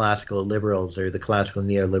neoclassical liberals or the classical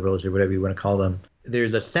neoliberals or whatever you want to call them.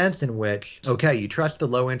 There's a sense in which, okay, you trust the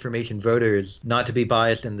low information voters not to be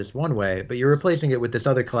biased in this one way, but you're replacing it with this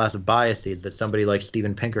other class of biases that somebody like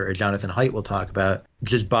Steven Pinker or Jonathan Haidt will talk about,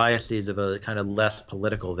 just biases of a kind of less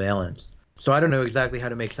political valence. So I don't know exactly how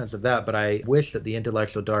to make sense of that, but I wish that the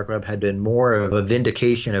intellectual dark web had been more of a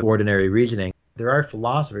vindication of ordinary reasoning. There are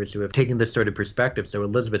philosophers who have taken this sort of perspective. So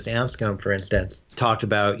Elizabeth Anscombe, for instance, talked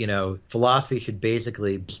about, philosophy should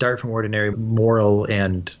basically start from ordinary moral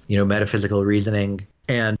and, metaphysical reasoning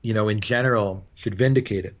and, in general, should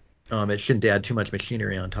vindicate it. It shouldn't add too much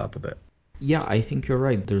machinery on top of it. Yeah, I think you're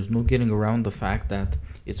right. There's no getting around the fact that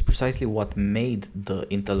it's precisely what made the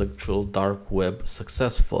intellectual dark web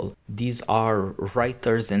successful. These are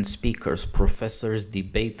writers and speakers, professors,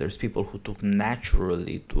 debaters, people who took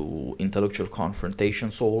naturally to intellectual confrontation,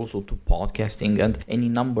 so also to podcasting and any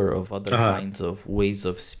number of other kinds of ways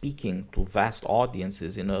of speaking to vast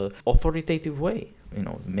audiences in an authoritative way.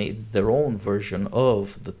 Made their own version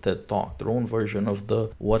of the TED Talk, their own version of the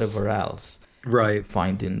whatever else. Right.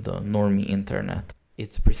 Find in the normie internet.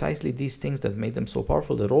 It's precisely these things that made them so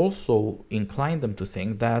powerful that also inclined them to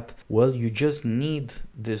think that, well, you just need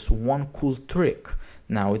this one cool trick.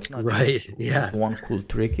 Now, it's not just one cool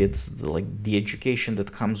trick. It's the education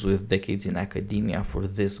that comes with decades in academia for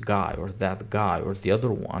this guy or that guy or the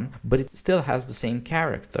other one, but it still has the same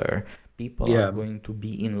character. People are going to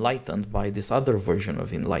be enlightened by this other version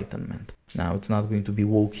of enlightenment. Now, it's not going to be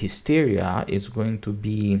woke hysteria. It's going to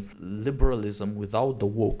be liberalism without the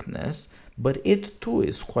wokeness. But it, too,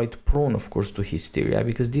 is quite prone, of course, to hysteria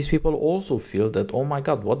because these people also feel that, oh, my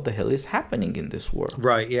God, what the hell is happening in this world?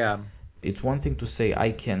 Right, yeah. It's one thing to say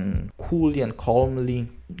I can coolly and calmly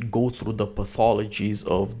go through the pathologies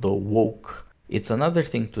of the woke. It's another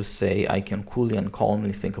thing to say I can coolly and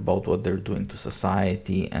calmly think about what they're doing to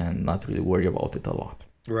society and not really worry about it a lot.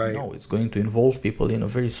 Right. No, it's going to involve people in a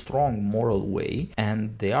very strong moral way,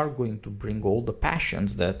 and they are going to bring all the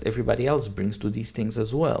passions that everybody else brings to these things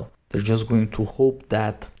as well. They're just going to hope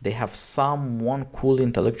that they have some one cool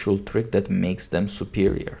intellectual trick that makes them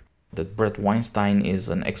superior. That Bret Weinstein is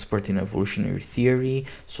an expert in evolutionary theory,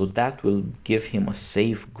 so that will give him a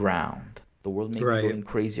safe ground. The world may be going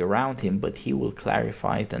crazy around him, but he will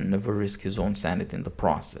clarify it and never risk his own sanity in the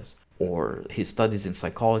process. Or his studies in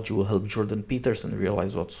psychology will help Jordan Peterson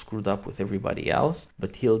realize what's screwed up with everybody else,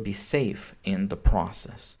 but he'll be safe in the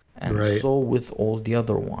process. And so with all the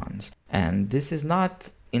other ones. And this is not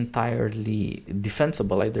entirely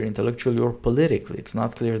defensible either intellectually or politically. It's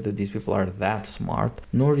not clear that these people are that smart,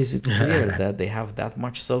 nor is it clear that they have that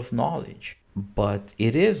much self-knowledge. But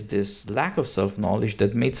it is this lack of self-knowledge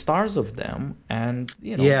that made stars of them, and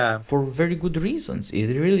for very good reasons.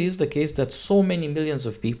 It really is the case that so many millions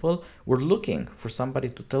of people were looking for somebody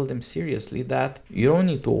to tell them seriously that you don't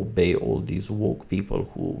need to obey all these woke people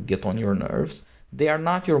who get on your nerves. They are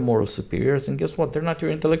not your moral superiors, and guess what? They're not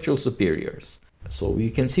your intellectual superiors. So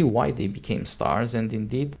you can see why they became stars and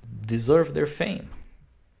indeed deserve their fame.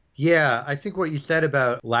 Yeah, I think what you said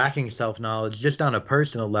about lacking self-knowledge, just on a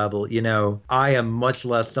personal level, I am much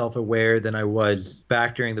less self-aware than I was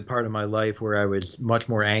back during the part of my life where I was much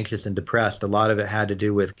more anxious and depressed. A lot of it had to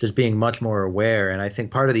do with just being much more aware. And I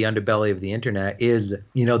think part of the underbelly of the internet is,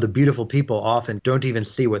 the beautiful people often don't even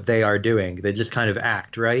see what they are doing. They just kind of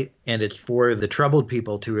act, right? And it's for the troubled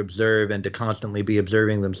people to observe and to constantly be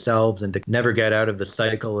observing themselves and to never get out of the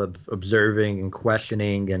cycle of observing and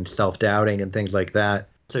questioning and self-doubting and things like that.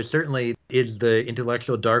 So certainly, is the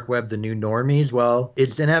intellectual dark web the new normies? Well,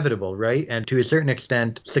 it's inevitable, right? And to a certain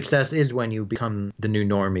extent, success is when you become the new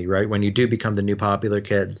normie, right? When you do become the new popular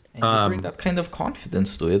kid. And you bring that kind of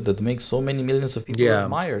confidence to it that makes so many millions of people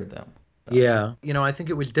admire them. Yeah. I think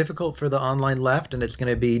it was difficult for the online left, and it's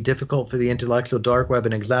going to be difficult for the intellectual dark web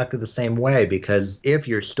in exactly the same way, because if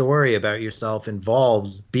your story about yourself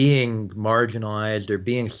involves being marginalized or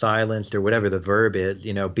being silenced or whatever the verb is,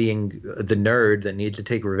 being the nerd that needs to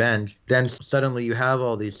take revenge, then suddenly you have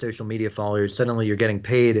all these social media followers. Suddenly you're getting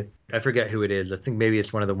paid. I forget who it is. I think maybe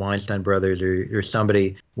it's one of the Weinstein brothers or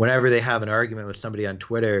somebody. Whenever they have an argument with somebody on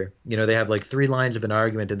Twitter, they have like 3 lines of an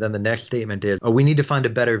argument, and then the next statement is, oh, we need to find a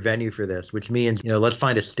better venue for this, which means, let's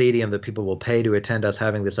find a stadium that people will pay to attend us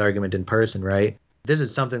having this argument in person, right? This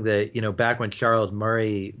is something that, back when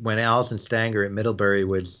when Alison Stanger at Middlebury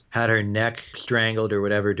had her neck strangled or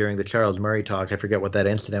whatever during the Charles Murray talk, I forget what that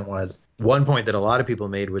incident was. One point that a lot of people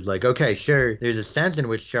made was like, okay, sure, there's a sense in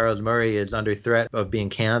which Charles Murray is under threat of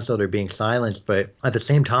being canceled or being silenced, but at the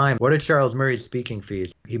same time, what are Charles Murray's speaking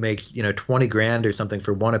fees? He makes, 20 grand or something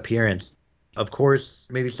for one appearance. Of course,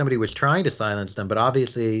 maybe somebody was trying to silence them, but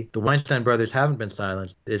obviously the Weinstein brothers haven't been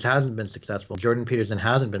silenced. It hasn't been successful. Jordan Peterson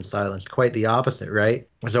hasn't been silenced. Quite the opposite, right?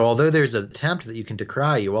 So although there's an attempt that you can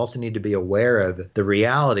decry, you also need to be aware of the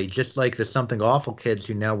reality, just like the Something Awful kids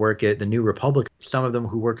who now work at the New Republic. Some of them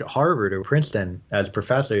who work at Harvard or Princeton as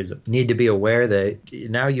professors need to be aware that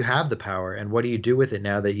now you have the power. And what do you do with it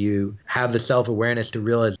now that you have the self-awareness to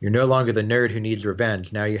realize you're no longer the nerd who needs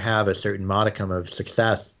revenge? Now you have a certain modicum of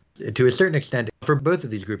success. To a certain extent, for both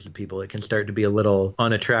of these groups of people, it can start to be a little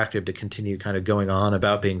unattractive to continue kind of going on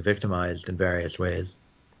about being victimized in various ways.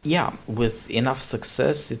 Yeah, with enough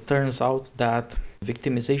success, it turns out that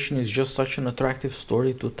victimization is just such an attractive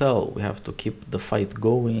story to tell. We have to keep the fight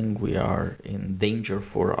going. We are in danger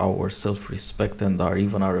for our self-respect and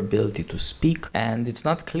even our ability to speak. And it's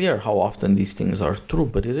not clear how often these things are true,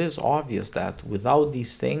 but it is obvious that without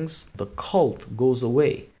these things, the cult goes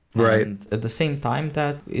away. Right. And at the same time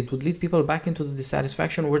that it would lead people back into the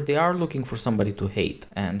dissatisfaction where they are looking for somebody to hate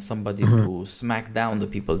and somebody to smack down the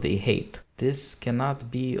people they hate. This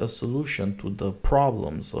cannot be a solution to the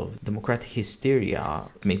problems of democratic hysteria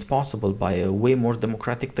made possible by a way more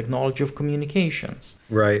democratic technology of communications.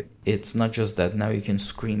 Right. It's not just that now you can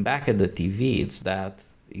scream back at the TV, it's that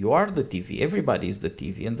you are the TV, everybody is the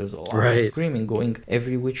TV, and there's a lot of screaming going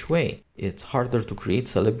every which way. It's harder to create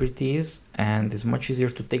celebrities, and it's much easier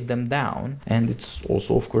to take them down, and it's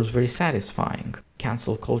also, of course, very satisfying.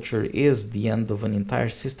 Cancel culture is the end of an entire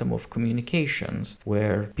system of communications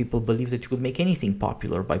where people believe that you could make anything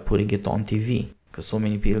popular by putting it on TV, because so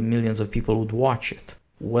many people, millions of people would watch it.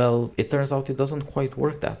 Well, it turns out it doesn't quite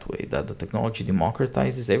work that way, that the technology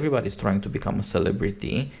democratizes, everybody's trying to become a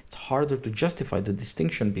celebrity. It's harder to justify the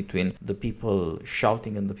distinction between the people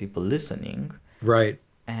shouting and the people listening. Right.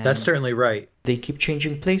 And that's certainly right. They keep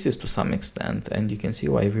changing places to some extent, and you can see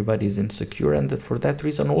why everybody is insecure and for that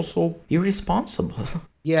reason also irresponsible.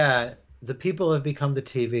 Yeah, the people have become the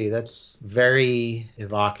TV. That's very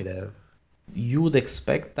evocative. You would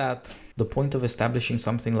expect that the point of establishing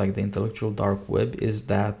something like the intellectual dark web is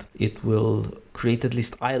that it will create at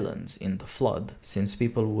least islands in the flood, since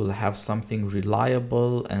people will have something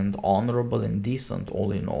reliable and honorable and decent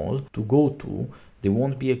all in all to go to. They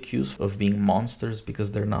won't be accused of being monsters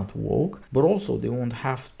because they're not woke, but also they won't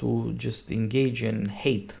have to just engage in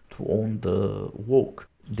hate to own the woke.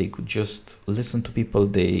 They could just listen to people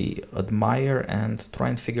they admire and try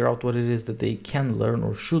and figure out what it is that they can learn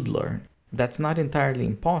or should learn. That's not entirely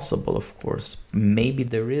impossible, of course. Maybe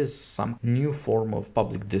there is some new form of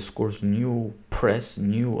public discourse, new press,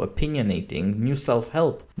 new opinionating, new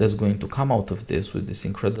self-help that's going to come out of this with this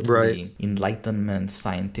incredibly enlightenment,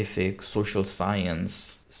 scientific, social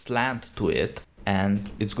science slant to it. And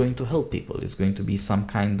it's going to help people. It's going to be some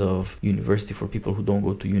kind of university for people who don't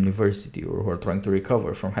go to university or who are trying to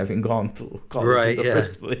recover from having gone to college in the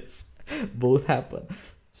first place. Both happen.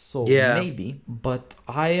 So maybe, but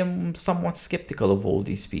I am somewhat skeptical of all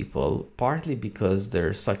these people, partly because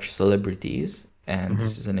they're such celebrities, and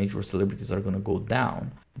this is an age where celebrities are going to go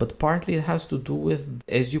down. But partly it has to do with,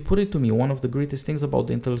 as you put it to me, one of the greatest things about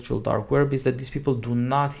the intellectual dark web is that these people do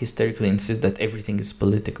not hysterically insist that everything is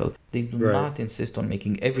political. They do not insist on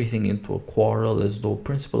making everything into a quarrel, as though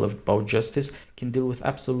principle about justice can deal with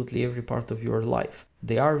absolutely every part of your life.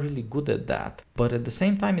 They are really good at that. But at the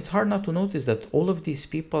same time, it's hard not to notice that all of these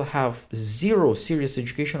people have zero serious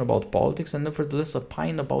education about politics and nevertheless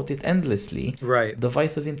opine about it endlessly. Right. The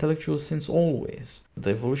vice of intellectuals since always.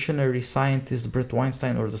 The evolutionary scientist Brett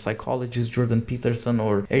Weinstein or the psychologist Jordan Peterson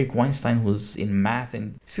or Eric Weinstein who's in math,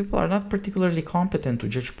 and these people are not particularly competent to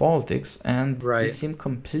judge politics, and they seem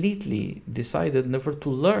completely decided never to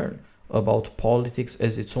learn about politics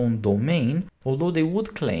as its own domain, although they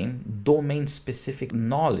would claim domain-specific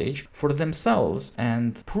knowledge for themselves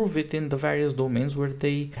and prove it in the various domains where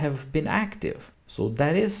they have been active. So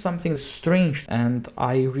that is something strange, and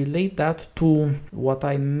I relate that to what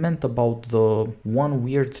I meant about the one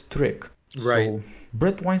weird trick. Right. So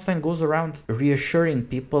Bret Weinstein goes around reassuring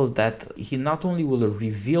people that he not only will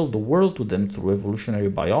reveal the world to them through evolutionary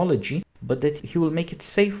biology, but that he will make it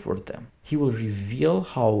safe for them. He will reveal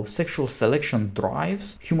how sexual selection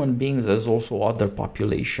drives human beings as also other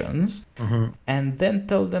populations, and then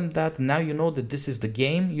tell them that now you know that this is the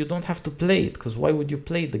game, you don't have to play it, because why would you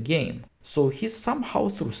play the game? So he's somehow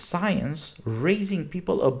through science raising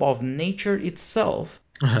people above nature itself,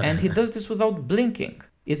 and he does this without blinking.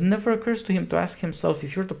 It never occurs to him to ask himself,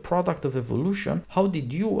 if you're the product of evolution, how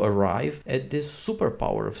did you arrive at this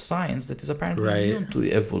superpower of science that is apparently immune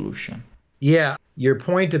to evolution? Yeah, your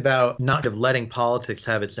point about not letting politics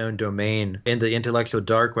have its own domain in the intellectual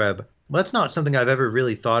dark web, that's not something I've ever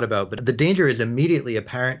really thought about, but the danger is immediately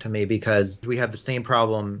apparent to me because we have the same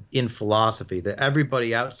problem in philosophy, that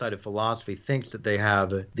everybody outside of philosophy thinks that they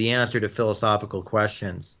have the answer to philosophical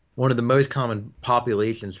questions. One of the most common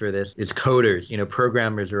populations for this is coders. You know,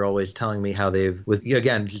 programmers are always telling me how they've, with,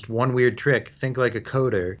 again, just one weird trick, think like a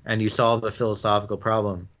coder, and you solve a philosophical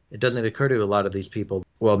problem. It doesn't occur to a lot of these people,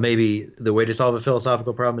 well, maybe the way to solve a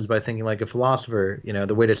philosophical problem is by thinking like a philosopher. You know,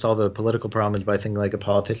 the way to solve a political problem is by thinking like a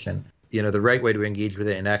politician. You know, the right way to engage with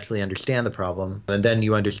it and actually understand the problem. And then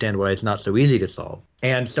you understand why it's not so easy to solve.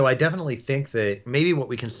 And so I definitely think that maybe what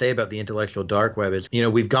we can say about the intellectual dark web is, you know,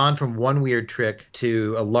 we've gone from one weird trick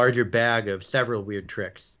to a larger bag of several weird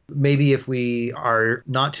tricks. Maybe if we are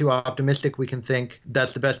not too optimistic, we can think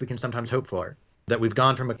that's the best we can sometimes hope for. That we've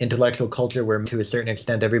gone from an intellectual culture where to a certain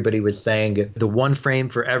extent everybody was saying the one frame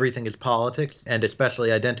for everything is politics, and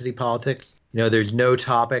especially identity politics. You know, there's no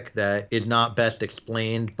topic that is not best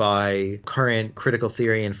explained by current critical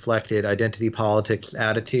theory inflected identity politics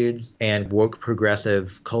attitudes and woke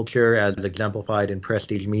progressive culture as exemplified in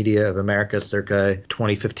prestige media of America circa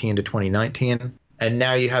 2015 to 2019. And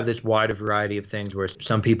now you have this wider variety of things where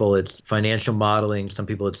some people it's financial modeling, some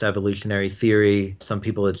people it's evolutionary theory, some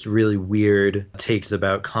people it's really weird takes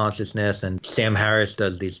about consciousness. And Sam Harris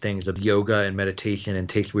does these things of yoga and meditation and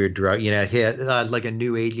takes weird drugs. You know, he has like a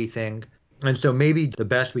new agey thing. And so maybe the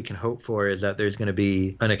best we can hope for is that there's going to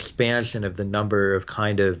be an expansion of the number of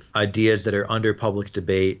kind of ideas that are under public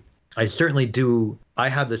debate. I certainly do. I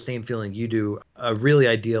have the same feeling you do. A really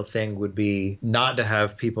ideal thing would be not to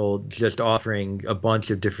have people just offering a bunch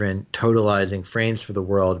of different totalizing frames for the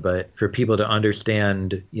world, but for people to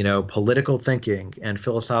understand, you know, political thinking and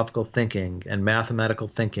philosophical thinking and mathematical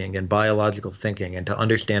thinking and biological thinking, and to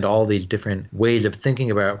understand all these different ways of thinking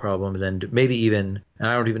about problems, and maybe even, and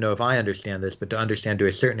I don't even know if I understand this, but to understand to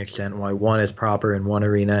a certain extent why one is proper in one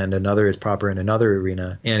arena and another is proper in another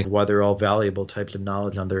arena, and why they're all valuable types of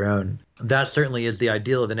knowledge on their own. That certainly is the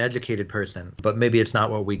ideal of an educated person, but maybe it's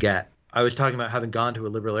not what we get. I was talking about having gone to a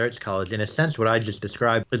liberal arts college. In a sense, what I just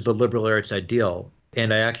described is the liberal arts ideal.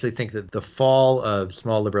 And I actually think that the fall of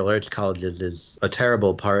small liberal arts colleges is a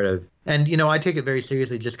terrible part of, and, you know, I take it very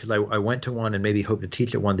seriously just because I went to one and maybe hope to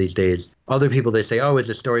teach at one these days. Other people, they say, oh, it's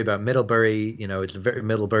a story about Middlebury. You know,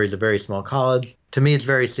 Middlebury is a very small college. To me, it's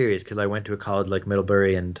very serious because I went to a college like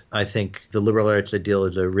Middlebury, and I think the liberal arts ideal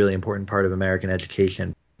is a really important part of American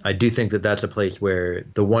education. I do think that that's a place where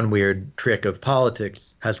the one weird trick of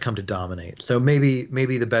politics has come to dominate. So maybe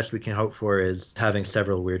the best we can hope for is having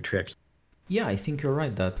several weird tricks. Yeah, I think you're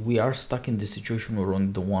right that we are stuck in this situation where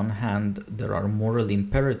on the one hand there are moral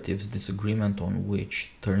imperatives, disagreement on which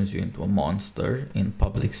turns you into a monster in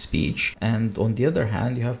public speech, and on the other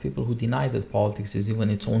hand you have people who deny that politics is even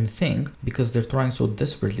its own thing because they're trying so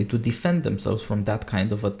desperately to defend themselves from that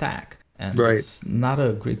kind of attack. And It's not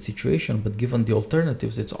a great situation, but given the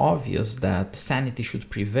alternatives, it's obvious that sanity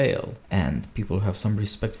should prevail, and people who have some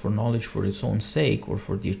respect for knowledge for its own sake or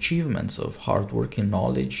for the achievements of hard work in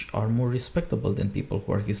knowledge are more respectable than people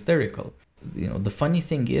who are hysterical. You know, the funny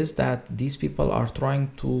thing is that these people are trying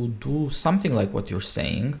to do something like what you're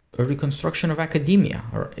saying, a reconstruction of academia,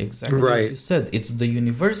 or exactly as you said. It's the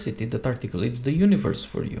university that articulates the universe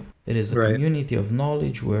for you. It is a community of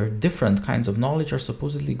knowledge where different kinds of knowledge are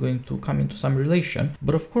supposedly going to come into some relation.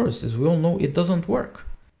 But of course, as we all know, it doesn't work.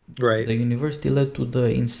 The university led to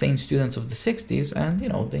the insane students of the 60s and, you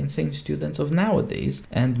know, the insane students of nowadays.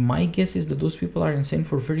 And my guess is that those people are insane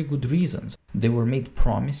for very good reasons. They were made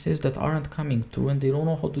promises that aren't coming through, and they don't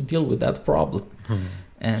know how to deal with that problem.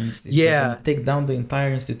 And if they can take down the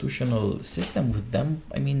entire institutional system with them,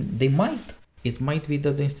 I mean, they might. It might be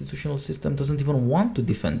that the institutional system doesn't even want to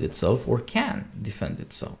defend itself or can defend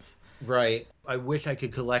itself. Right. I wish I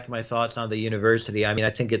could collect my thoughts on the university. I mean, I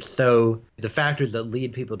think the factors that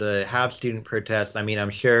lead people to have student protests. I mean,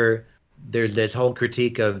 I'm sure there's this whole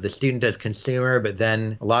critique of the student as consumer, but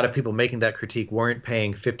then a lot of people making that critique weren't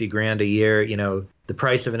paying 50 grand a year. The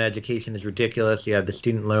price of an education is ridiculous. You have the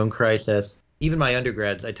student loan crisis. Even my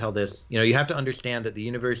undergrads, I tell this, you have to understand that the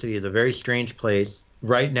university is a very strange place.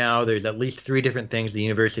 Right now, there's at least 3 different things the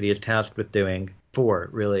university is tasked with doing. 4,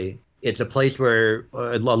 really. It's a place where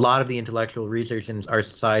a lot of the intellectual research in our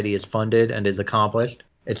society is funded and is accomplished.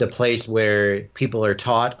 It's a place where people are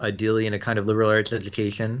taught, ideally in a kind of liberal arts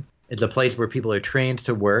education. It's a place where people are trained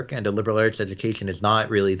to work, and a liberal arts education is not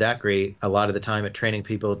really that great a lot of the time at training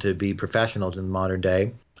people to be professionals in the modern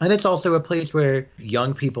day. And it's also a place where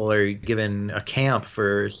young people are given a camp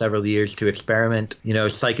for several years to experiment,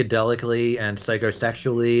 psychedelically and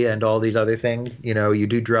psychosexually and all these other things. You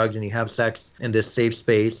do drugs and you have sex in this safe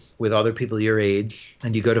space with other people your age,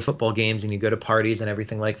 and you go to football games and you go to parties and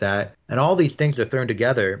everything like that. And all these things are thrown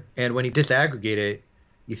together. And when you disaggregate it,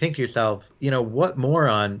 you think to yourself, what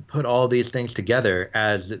moron put all these things together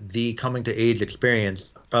as the coming to age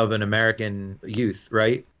experience of an American youth,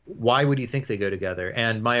 right? Why would you think they go together?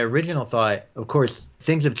 And my original thought, of course,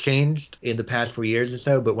 things have changed in the past 4 years or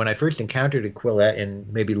so, but when I first encountered Quillette in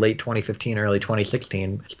maybe late 2015, early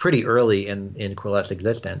 2016, it's pretty early in Quillette's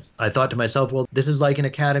existence. I thought to myself, well, this is like an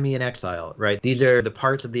academy in exile, right? These are the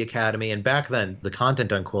parts of the academy. And back then, the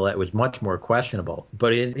content on Quillette was much more questionable.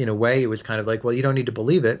 But in a way, it was kind of like, well, you don't need to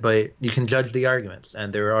believe it, but you can judge the arguments.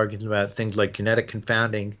 And there are arguments about things like genetic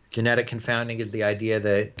confounding. Genetic confounding is the idea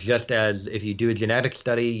that just as if you do a genetic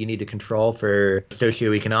study, you need to control for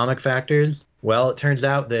socioeconomic factors. Well, it turns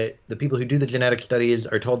out that the people who do the genetic studies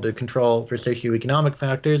are told to control for socioeconomic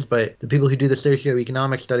factors, but the people who do the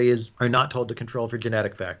socioeconomic studies are not told to control for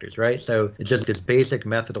genetic factors, right? So it's just this basic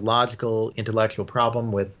methodological, intellectual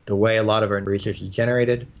problem with the way a lot of our research is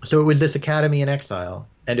generated. So it was this academy in exile.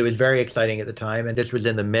 And it was very exciting at the time. And this was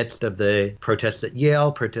in the midst of the protests at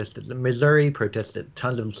Yale, protests at Missouri, protests at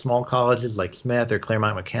tons of small colleges like Smith or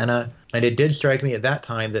Claremont McKenna. And it did strike me at that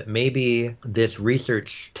time that maybe this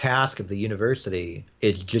research task of the university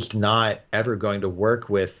is just not ever going to work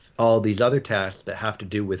with all these other tasks that have to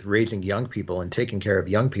do with raising young people and taking care of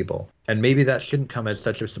young people. And maybe that shouldn't come as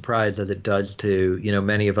such a surprise as it does to,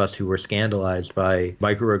 many of us who were scandalized by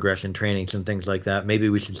microaggression trainings and things like that. Maybe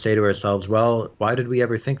we should say to ourselves, well, why did we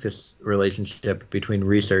ever think this relationship between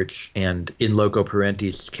research and in loco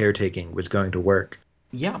parentis caretaking was going to work?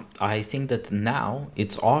 Yeah, I think that now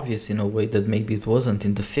it's obvious in a way that maybe it wasn't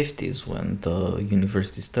in the 50s when the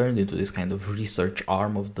universities turned into this kind of research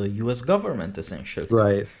arm of the US government, essentially.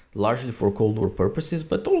 Right. Largely for Cold War purposes,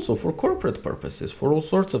 but also for corporate purposes, for all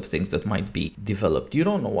sorts of things that might be developed. You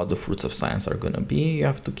don't know what the fruits of science are going to be. You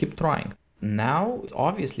have to keep trying. Now,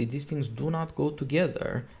 obviously, these things do not go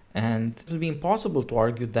together. And it will be impossible to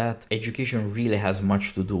argue that education really has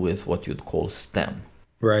much to do with what you'd call STEM.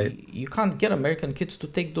 Right. You can't get American kids to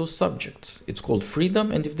take those subjects. It's called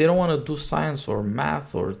freedom, and if they don't want to do science or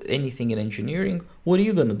math or anything in engineering, what are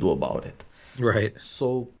you going to do about it? Right.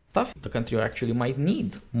 So the country actually might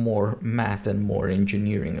need more math and more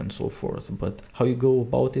engineering and so forth, but how you go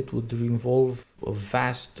about it would involve a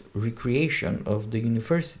vast recreation of the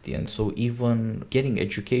university. And so even getting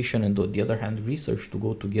education and on the other hand research to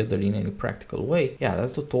go together in any practical way,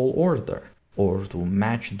 that's a tall order. Or to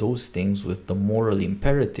match those things with the moral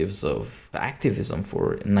imperatives of activism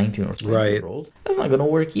for 19 or 20-year-olds, that's not going to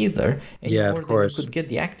work either. And of course. You could get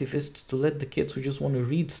the activists to let the kids who just want to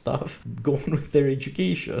read stuff go on with their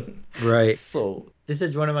education. Right. So this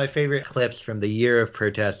is one of my favorite clips from the year of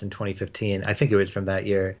protest in 2015. I think it was from that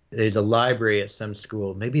year. There's a library at some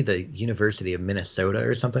school, maybe the University of Minnesota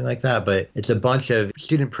or something like that, but it's a bunch of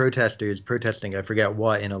student protesters protesting, I forget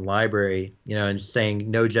what, in a library, and saying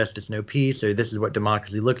no justice, no peace, or this is what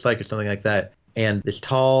democracy looks like, or something like that. And this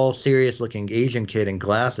tall, serious-looking Asian kid in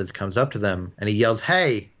glasses comes up to them, and he yells,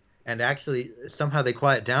 "Hey!" And actually, somehow they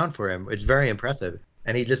quiet down for him. It's very impressive.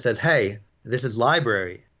 And he just says, "Hey, this is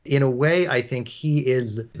library." In a way, I think he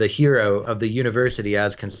is the hero of the university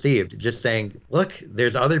as conceived, just saying, look,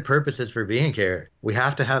 there's other purposes for being here. We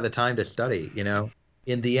have to have the time to study,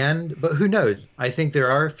 in the end. But who knows? I think there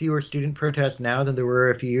are fewer student protests now than there were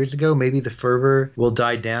a few years ago. Maybe the fervor will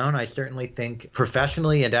die down. I certainly think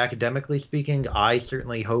professionally and academically speaking, I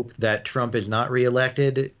certainly hope that Trump is not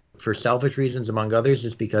reelected. For selfish reasons, among others,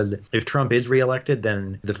 just because if Trump is reelected,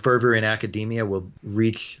 then the fervor in academia will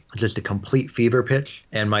reach just a complete fever pitch.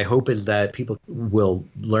 And my hope is that people will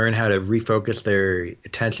learn how to refocus their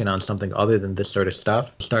attention on something other than this sort of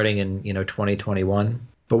stuff, starting in 2021.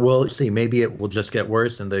 But we'll see. Maybe it will just get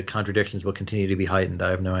worse and the contradictions will continue to be heightened.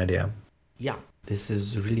 I have no idea. Yeah, this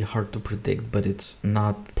is really hard to predict, but it's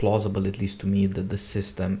not plausible, at least to me, that the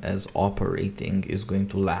system as operating is going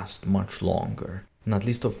to last much longer. Not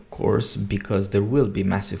least, of course, because there will be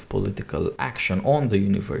massive political action on the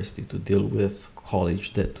university to deal with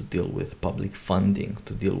college debt, to deal with public funding,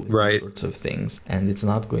 to deal with these sorts of things. And it's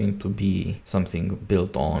not going to be something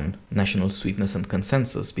built on national sweetness and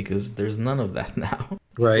consensus, because there's none of that now.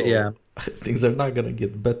 Things are not going to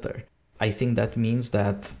get better. I think that means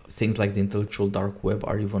that things like the intellectual dark web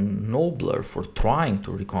are even nobler for trying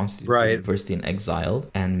to reconstitute the university in exile,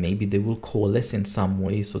 and maybe they will coalesce in some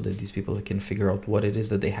way so that these people can figure out what it is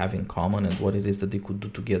that they have in common and what it is that they could do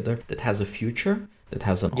together that has a future, that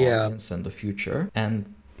has an audience and a future.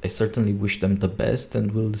 And I certainly wish them the best,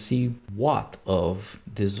 and we'll see what of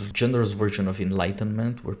this generous version of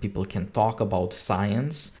enlightenment where people can talk about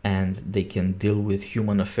science and they can deal with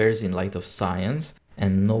human affairs in light of science,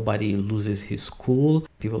 and nobody loses his cool.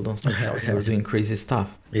 People don't start out here doing crazy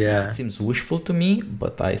stuff. Yeah. It seems wishful to me,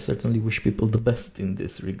 but I certainly wish people the best in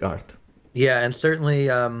this regard. Yeah, and certainly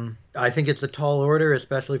I think it's a tall order,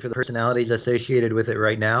 especially for the personalities associated with it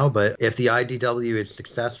right now. But if the IDW is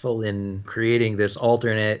successful in creating this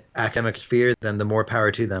alternate academic sphere, then the more power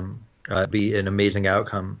to them. It'd be an amazing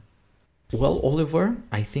outcome. Well, Oliver,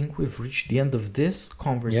 I think we've reached the end of this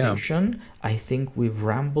conversation. Yeah. I think we've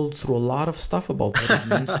rambled through a lot of stuff about what it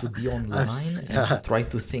means to be online and to try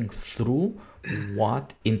to think through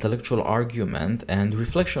what intellectual argument and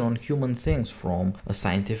reflection on human things from a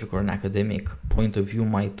scientific or an academic point of view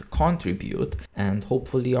might contribute. And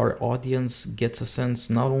hopefully our audience gets a sense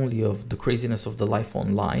not only of the craziness of the life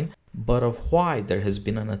online, but of why there has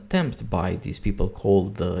been an attempt by these people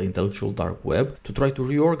called the intellectual dark web to try to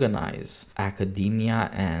reorganize academia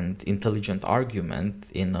and intelligent argument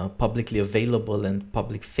in a publicly available and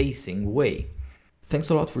public-facing way. Thanks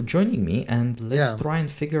a lot for joining me, and let's try and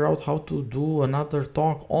figure out how to do another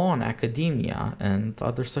talk on academia and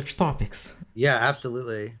other such topics. Yeah,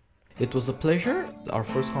 absolutely. It was a pleasure, our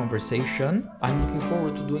first conversation. I'm looking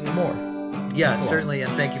forward to doing more. Yeah, certainly,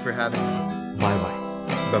 and thank you for having me. Bye-bye.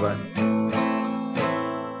 Bye-bye.